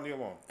seen? What about Neil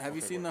Long? Have you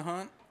Okay, seen go The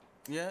Hunt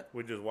yet?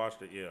 We just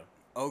watched it, yeah.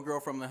 Oh,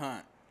 Girl from The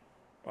Hunt.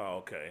 Oh,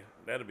 okay.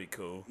 That'd be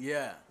cool.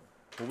 Yeah.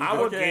 I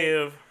would Okay.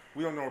 give...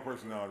 We don't know her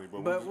personality,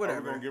 but But are we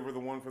whatever. gonna give her the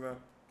 1 for that?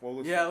 Well,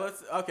 let's Yeah.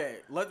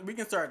 We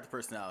can start at the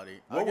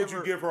personality. What would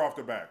you give her off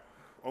the bat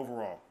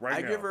overall? Right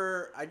I now. give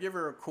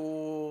her a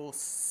cool.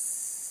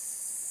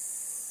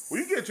 Well,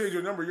 you can't change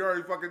your number. You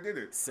already fucking did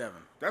it. 7.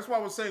 That's why I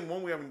was saying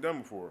one we haven't done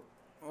before.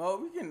 Well,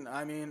 we can.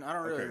 I mean, I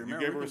don't really Okay, you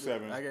remember. gave We her a can do-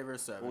 7. I gave her a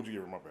 7. What would you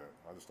give her? My bad.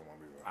 I just don't want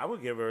to be that. I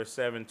would give her a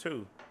 7,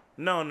 too.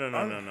 No.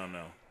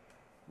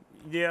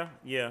 Yeah.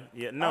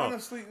 No.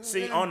 Honestly,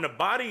 See, yeah. on the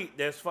body,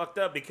 that's fucked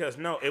up because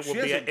no, it She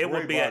would be has a it would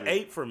great be an body.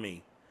 8 for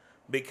me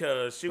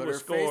because she But would her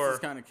face score. is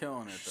kind of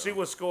killing it. Though. She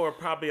would score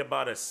probably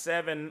about a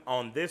 7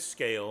 on this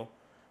scale,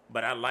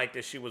 but I like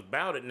that she was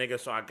bout it, nigga.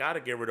 So I gotta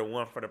give her the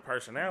 1 for the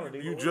personality.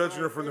 You judging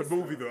her from the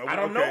movie though. I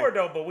don't know her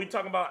though, but we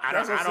talking about I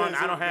That's don't what I'm saying,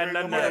 have so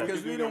nothing. there Yeah, ain't to-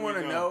 because we do don't that, want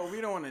to we know.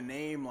 We don't want to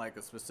name like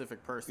a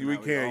specific person. We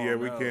that can, all yeah,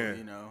 we know, can.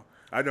 You know,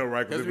 I know,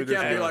 right? because we if it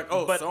can't just- be like,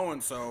 oh, But- so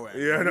and so.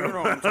 Yeah, I know. You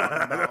know what I'm talking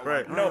about.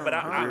 Right. Like, No, but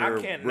You're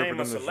I can't ripping name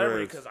a them to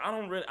celebrity shreds.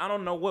 because I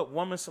don't know what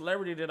woman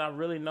celebrity that I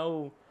really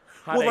know.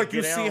 How Well, they like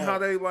you get see on. how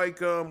they like,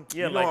 Yeah,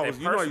 you know, like I their was,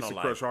 you know, I used to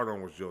personal crush life. hard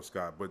on was Jill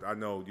Scott, but I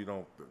know you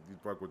don't. You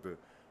fuck with the.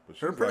 But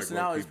she's her like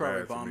personality's low-key probably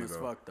bad to bomb me, as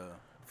though. fuck though.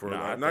 For Nah,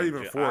 I like, not think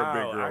even Jill- for a big I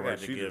girl, got like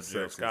to she's give just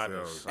Jill sexy Scott as a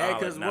hell. solid Hey,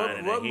 because 9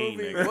 and a what he,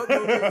 movie?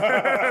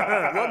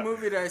 nigga. What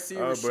movie did I see?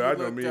 Where But she I know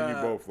looked, me and you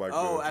both like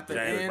Oh, the at the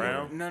James end.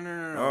 Brown?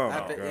 No. Oh,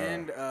 At my the God.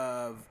 end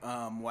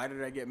of Why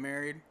Did I Get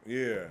Married?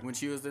 Yeah. When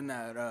she was in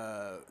that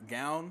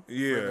gown.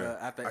 Yeah.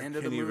 At the I end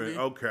of the can't even- movie.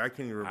 Okay, I can't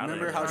even remember.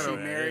 Remember how I she don't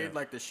know, married yeah.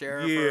 like the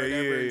sheriff Yeah, or whatever,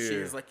 yeah, and she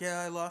yeah. was like,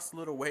 "Yeah, I lost a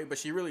little weight," but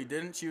she really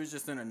didn't. She was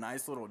just in a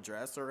nice little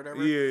dress or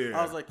whatever. Yeah.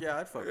 I was like, "Yeah,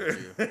 I'd fuck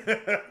with you.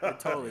 I'd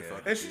totally fuck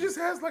And with she you." just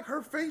has like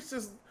her face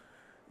just.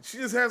 She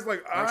just has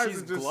like Like eyes she's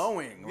that just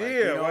glowing. Like, yeah,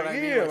 you know like what I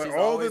mean? yeah, Like, like she's all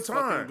the always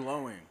fucking time.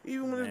 glowing.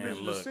 Even when this Man,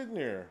 bitch look. just sitting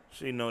there.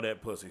 She know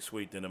that pussy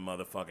sweet than a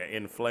motherfucker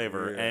in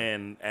flavor Yeah.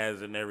 and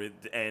as in every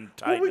and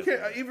Well, tight. we can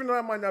even though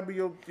that might not be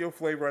your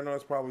flavor. I know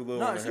it's probably a little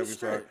No, on the she's heavy side.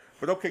 straight.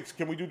 But okay,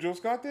 can we do Jill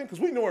Scott then? Because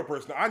we know her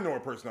person. I know her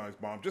personality's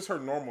bomb. Just her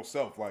normal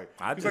self. Like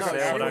I she's just like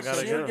said a what I normal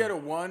gotta She'll do. get a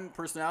 1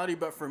 personality,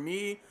 but for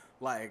me,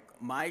 like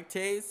my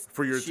taste,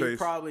 For your she'd taste.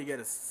 probably get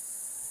a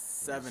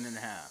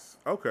 7.5.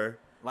 Okay.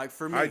 Like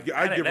for me, I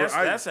give her.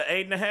 that's an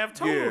 8.5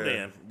 total yeah,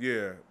 then.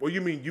 yeah. Well,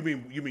 you mean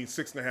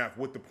 6.5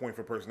 with the point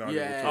for personality?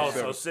 Yeah. which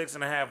is Oh, seven. so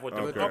 6.5 with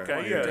the Okay.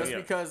 okay, Yeah. yeah, just yeah.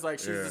 because like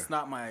she's Yeah. just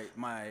not my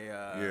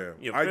Yeah,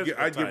 Your I physical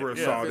give her a type,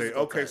 yeah. solid 8.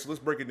 Physical Okay, type. so let's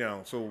break it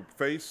down. So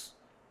face,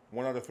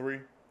 1 out of 3.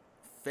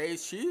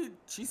 face. She's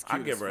cute. I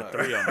give as her a fuck.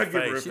 3 on the I give her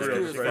a face. She's three on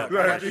cute the as face. fuck.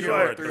 Like, I she's give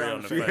her a like- 3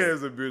 on the She face.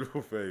 has a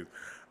beautiful face.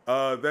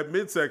 That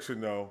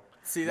midsection though,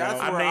 See,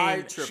 that's No, where I I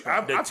mean, trip. I-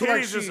 out. The I feel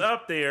like titties is she-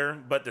 up there,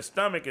 but the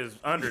stomach is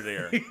under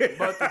there.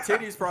 But the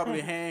titties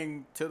probably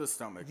hang to the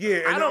stomach. Yeah,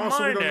 and I don't also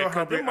we mind don't know that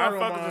how because them big. I don't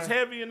motherfuckers mind. is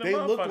heavy in the They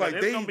motherfucker. look like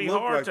It's they gonna be look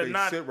hard like to they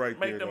not sit right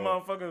make there, them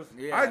though. motherfuckers.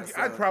 Yeah,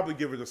 I'd probably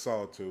give it a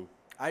solid 2.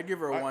 I'd give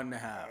her a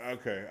 1.5.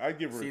 Okay, I'd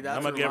give her. See, I'm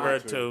that's gonna give her a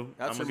mine, 2.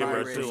 That's I'm gonna give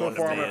her a my 2 rating. So on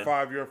far, the I'm at 10.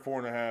 5. You're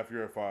 4.5.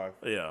 You're at 5.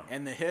 Yeah.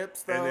 And the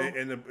hips, though. And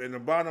in the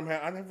bottom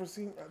half, I never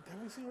seen. Have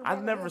we seen her I've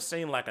bottom never half?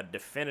 seen like a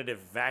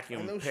definitive I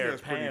vacuum know she pair has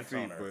of pretty pants feet,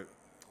 on her. but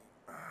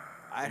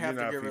I'd You're have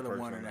to not a give her feet the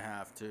person.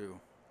 1.5 too.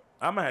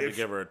 I'm gonna have to If-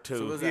 give her a So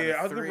 2. was that yeah, a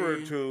I'll give her a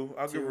 3, 2.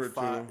 I'll give her a 2.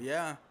 5?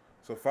 Yeah.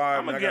 So 5,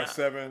 I'ma and I got get-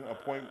 7. A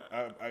point.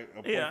 A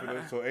point Yeah, for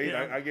this. So 8.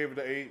 yeah. I gave it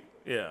an 8.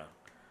 Yeah.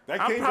 That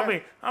I'm came probably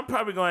back- I'm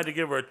probably going to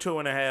give her a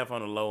 2.5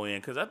 on the low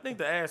end because I think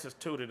the ass is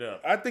tooted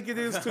up. I think it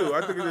is too.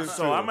 I think it is too.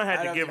 So I'm gonna have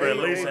I'd to have give to her at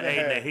give least her an 8.5. 8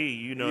 and a he.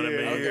 You know what I Yeah,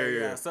 mean? Okay, yeah.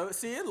 yeah. So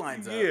see, it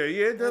lines up. Yeah,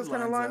 it does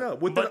kind of lines line up.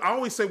 up. Within, But- I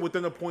always say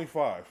within a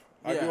 0.5.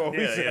 I do Yeah.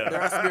 always Yeah, say. yeah. There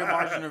has to be a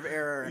margin of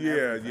error. And Yeah,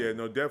 everything. yeah,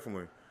 no,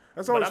 definitely.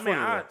 That's But always I mean,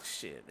 funny.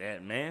 shit,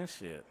 that man,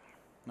 shit.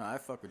 No, I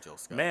fuck with Jill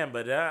Scott. Man,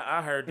 but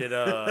I heard that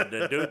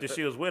the dude that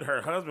she was with,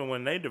 her husband,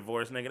 when they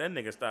divorced, nigga, that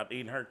nigga stopped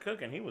eating her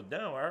cooking. He was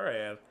down with her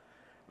ass.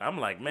 I'm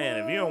like,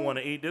 man, if you don't want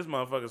to eat this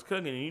motherfucker's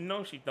cooking, you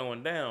know she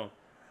throwing down.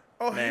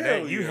 Oh, Man,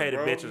 hell that, you yeah, hate a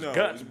bro. bitch's No,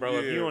 guts, bro,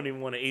 if yeah. you don't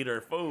even want to eat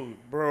her food.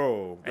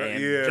 Bro,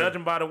 And yeah.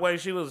 judging by the way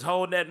she was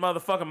holding that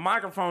motherfucking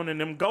microphone and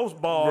them ghost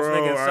balls, Bro,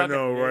 nigga, I sucking.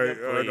 know,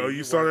 Nigga, right? I know, please,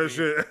 you saw that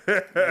working.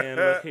 shit. Man,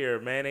 look here,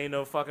 man, ain't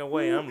no fucking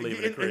way I'm leaving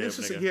the And crib, this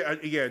is, nigga.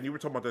 yeah, and you were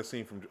talking about that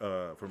scene from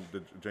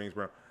the James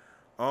Brown.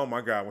 Oh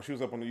my God, when she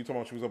was up on the, you talking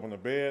about she was up on the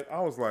bed,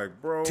 I was like,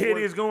 bro,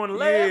 Titties what? going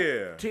left,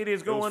 yeah, titties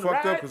it going was right.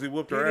 fucked up because he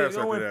whooped her titties ass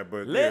after going that,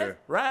 but left,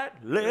 right,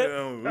 left.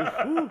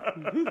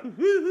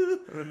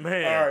 yeah.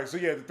 Man, All right, so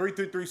yeah, the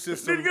 333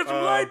 system. need to get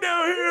some light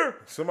down here.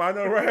 Somebody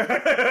know,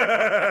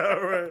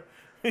 right?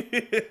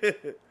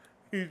 right.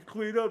 He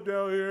cleaned up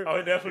down here.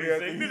 Oh, that's what he Yeah,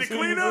 said. he Need to said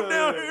clean he up said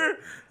down that.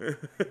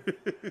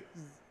 here.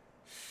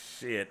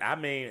 Shit, I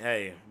mean,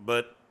 hey,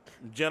 but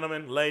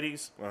gentlemen,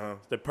 ladies, Uh-huh.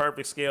 it's the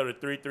perfect scale to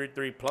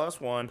 333 plus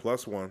 1,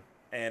 +1.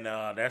 and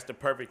that's the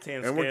perfect 10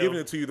 And scale. we're giving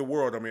it to you, the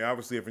world. I mean,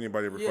 obviously, if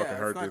anybody ever Yeah, fucking it's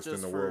heard not this, then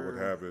just the world would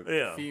for- have it.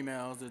 Yeah,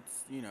 Females,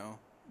 it's, you know.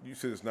 You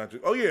said it's not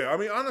just. Oh yeah, I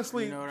mean,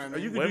 honestly, You know what I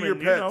mean? you can women, do your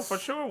you know, pets. for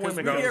sure, Because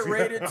women we go. get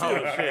rated too.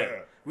 Oh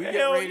shit. We Hell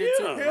get rated yeah.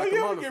 too. Hell like a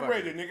yeah, we get motherfucker.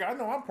 rated, nigga. I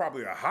know I'm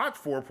probably a hot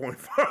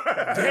 4.5.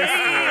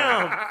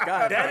 Damn,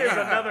 God that is damn.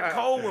 another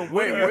cold one.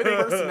 Wait, Women- with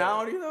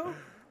personality though?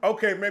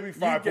 Okay, maybe You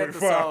 5.5. get the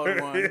solid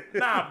one.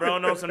 Nah, bro,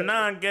 no, some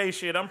non-gay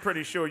shit. I'm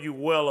pretty sure you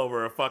well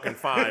over a fucking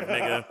 5,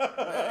 nigga.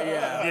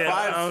 Yeah, Yeah,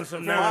 five's- on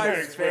some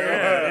five's non.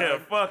 fair. Yeah,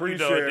 fuck you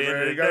Appreciate though. At it, the end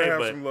man. of You the gotta day, have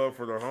but some love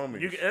for the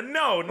homies.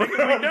 no, nigga,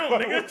 we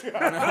don't,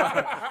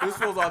 nigga. This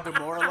fool's all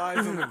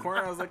demoralized in the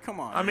corner. I was like, come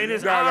on. I mean,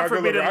 it's Nah, odd nah, for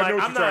good me to look. I know like.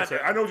 what I'm you're trying not. to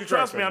say. I know what you're trying to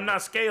Trust me, say. I'm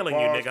not scaling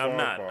Pause, you, nigga. I'm pause,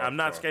 not. pause, I'm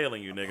not pause.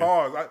 scaling you, nigga.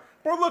 Pause.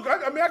 Bro, look,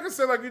 I mean, I can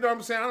say, like, you know what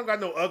I'm saying? I don't got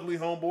no ugly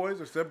homeboys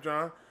except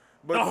John.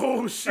 But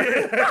Oh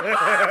shit!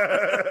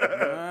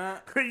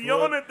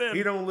 Yawn at them.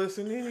 he don't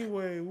listen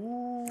anyway.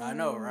 Ooh. I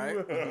know, right?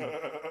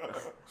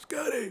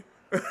 Scotty.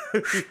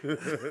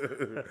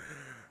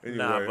 Anyway,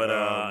 Nah,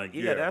 but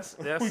yeah, that's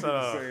we do the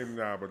uh, same.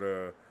 Nah, but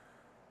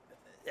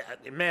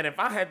man. If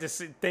I had to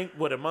think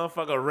what a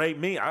motherfucker rate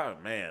me,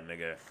 man,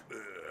 nigga.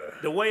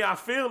 The way I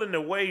feel and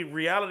the way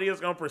reality is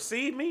gonna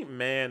perceive me,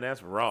 man,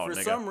 that's raw, For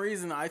nigga. some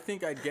reason, I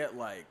think I'd get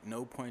like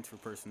no points for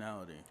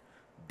personality.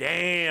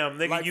 Damn,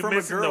 nigga, Like you from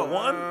missing a girl, the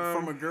one?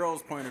 from a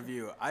girl's point of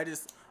view.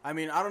 I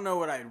mean, I don't know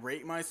what I'd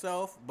rate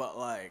myself, but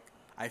like,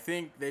 I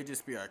think they'd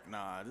just be like,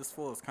 nah, this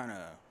fool is kind of,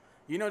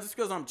 you know, just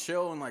because I'm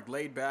chill and like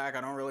laid back.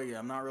 I'm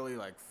not really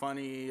like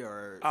funny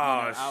or.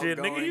 Oh shit,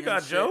 outgoing nigga, you and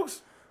got shit.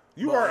 jokes?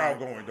 you But, are like,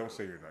 outgoing. Don't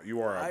say you're not. You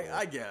are outgoing.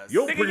 I guess.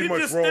 You'll Nigga, pretty you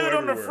much just roll stood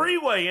on the everywhere.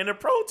 freeway in the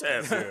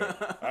protest. Yeah.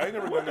 I ain't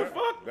never done that.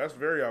 fuck? That's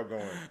very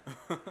outgoing.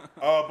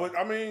 But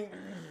I mean,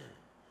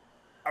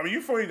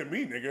 you funny to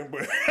me, nigga.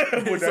 But,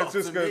 but that's off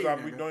just to because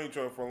me, we've nigga. known each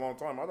other for a long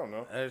time. I don't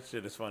know. That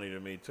shit is funny to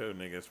me too,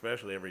 nigga.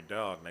 Especially every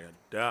dog, nigga.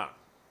 Dog.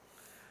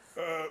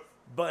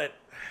 But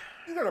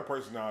You got a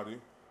personality.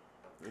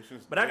 It's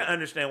just. I can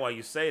understand why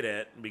you say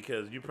that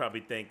because you probably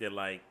think that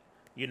like,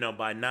 you know,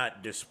 by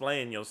not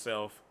displaying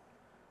yourself,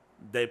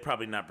 they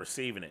probably not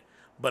perceiving it.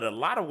 But a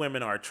lot of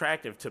women are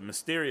attractive to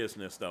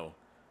mysteriousness though.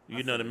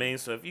 You know what I mean?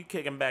 So if you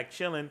kicking back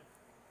chilling,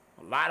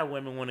 a lot of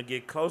women want to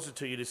get closer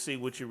to you to see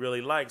what you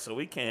really like. So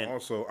we can't.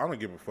 Also, I don't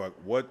give a fuck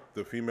what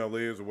the female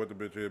is or what the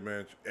bitch is,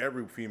 man.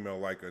 Every female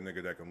like a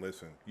nigga that can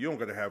listen. You don't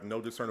gotta have no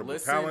discernible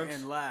Listen talents.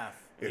 and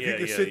laugh. If Yeah, you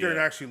can yeah, sit there and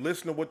yeah. actually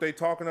listen to what they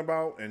talking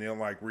about and then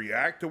like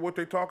react to what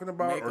they're talking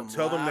about Make or 'em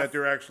tell them laugh that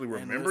they're actually and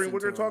remembering listen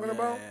what they're to 'em. talking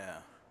Yeah, about, Yeah.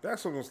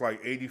 that's almost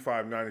like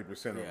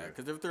 85-90% of Yeah, it.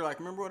 because if they're like,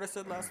 remember what I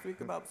said last week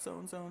about so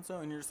and so and so,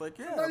 and you're just like,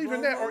 yeah. Not even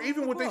blah, that, blah, or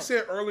even blah, what they blah.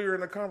 said earlier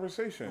in the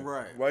conversation.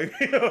 Right. Like,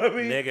 you know what I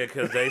mean? Nigga,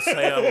 because they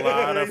say a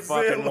lot They of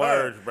say a fucking lot.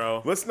 words,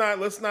 bro. Let's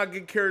not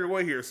get carried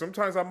away here.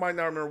 Sometimes I might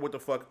not remember what the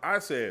fuck I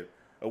said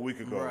a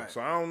week ago. Right.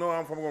 So I don't know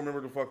if I'm gonna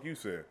remember the fuck you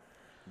said.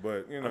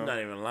 But you know, I'm not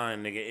even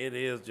lying, nigga. It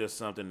is just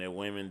something that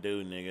women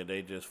do, nigga.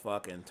 They just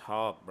fucking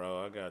talk,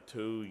 bro. I got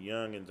 2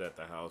 youngins at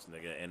the house,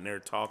 nigga, and they're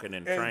talking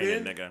and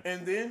training,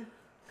 nigga.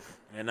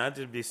 And I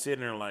just be sitting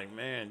there like,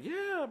 man,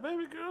 yeah,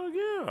 baby girl,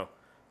 yeah.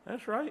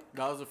 That's right.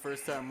 That was the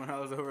first time when I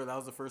was over. That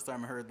was the first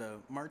time I heard the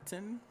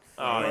Martin.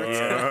 Oh,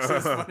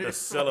 yeah. The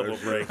syllable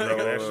break, nigga.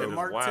 That shit is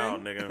Martin.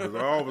 wild, nigga. because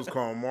I always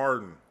call him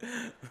Martin.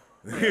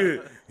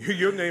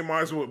 Your name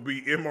might as well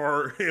be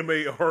MRTN,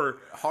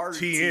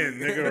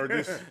 nigga, or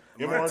just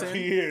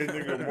MRTN,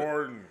 nigga,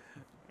 Martin.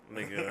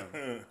 Nigga.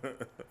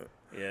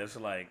 Yeah, it's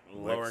like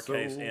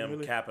lowercase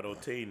m, capital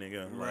T,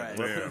 nigga. Right. Like,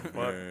 what the fuck?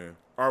 Man.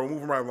 All right, we're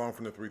moving right along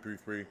from the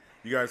 333.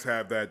 You guys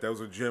have that. Those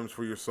are gems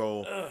for your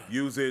soul.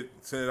 Use it.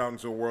 Send it out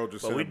into the world.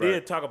 Just But send we it back.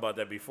 did talk about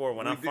that before.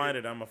 When I did. find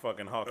it, I'm a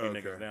fucking hawk you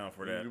Okay. niggas down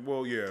for that.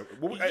 Well, yeah.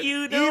 Well,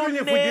 You even don't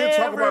if we did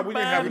talk about it, we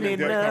didn't have an never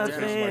in-depth buy me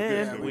conversation like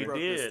this. Yeah, did we we? broke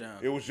this did. down.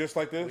 It was just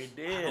like this? We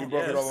did. We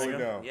broke it all the way nigga.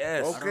 down. Yes.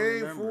 I don't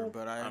Okay, remember, fool.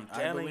 but I'm I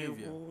telling believe you,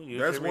 you. fool. You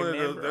That's should one of the.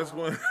 remember. That's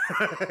one.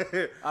 I don't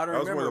That was one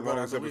remember, of the but I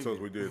longest believe episodes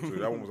you. we did too.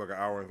 That one was like an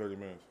hour and 30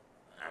 minutes.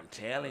 I'm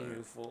telling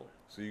you, fool.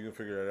 So you can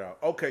figure that out.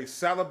 Okay,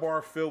 salad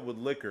bar filled with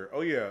liquor.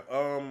 Oh yeah.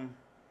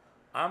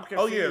 I'm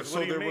confused. Oh yeah. What So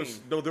do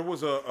you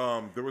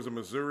there was a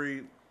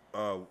Missouri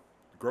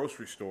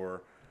grocery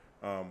store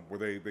where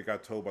they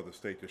got told by the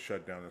state to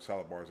shut down the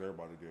salad bars.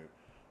 Everybody did.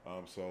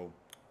 So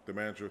the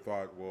manager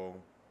thought, well,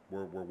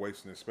 we're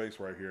wasting this space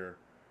right here.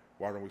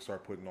 Why don't we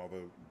start putting all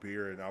the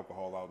beer and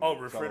alcohol out? Oh, in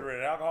the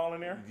refrigerated alcohol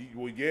in there?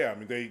 Well, yeah. I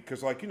mean,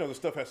 because like the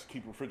stuff has to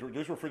keep refrigerated.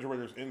 There's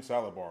refrigerators in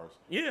salad bars.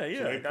 Yeah, yeah.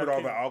 So they gotta put all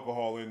keep- the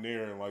alcohol in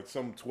there, and like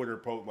some Twitter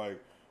post,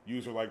 like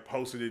user like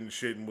posted it and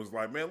shit, and was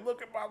like, "Man,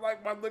 look at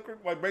my liquor,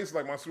 like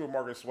basically like my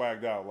supermarket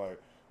swagged out. Like,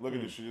 look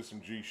at this shit, it's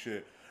some G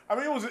shit." I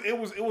mean, it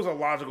was a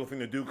logical thing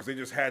to do because they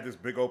just had this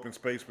big open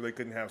space where they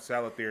couldn't have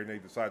salad there, and they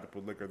decided to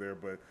put liquor there.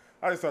 But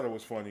I just thought it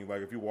was funny,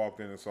 like if you walked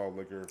in and saw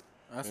liquor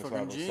That's inside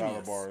fucking of a salad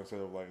genius. bar instead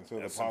of That's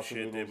the some pasta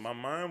shit that noodles. my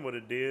mind would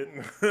have did.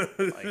 Like,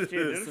 shit,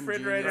 this Some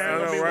refrigerator genius.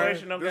 ain't gonna be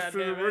wasting no This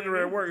goddamn refrigerator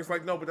energy. work. It's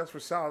like, no, but that's for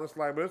salad. It's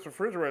like, but it's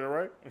refrigerator,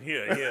 right?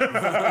 Yeah,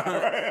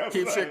 yeah.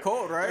 Keep shit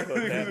cold, right? Put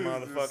that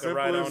motherfucker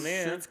right on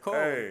in. Shit's cold.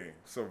 Hey,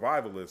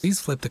 survivalist.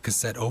 Please flip the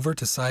cassette over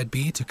to side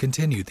B to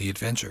continue the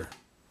adventure.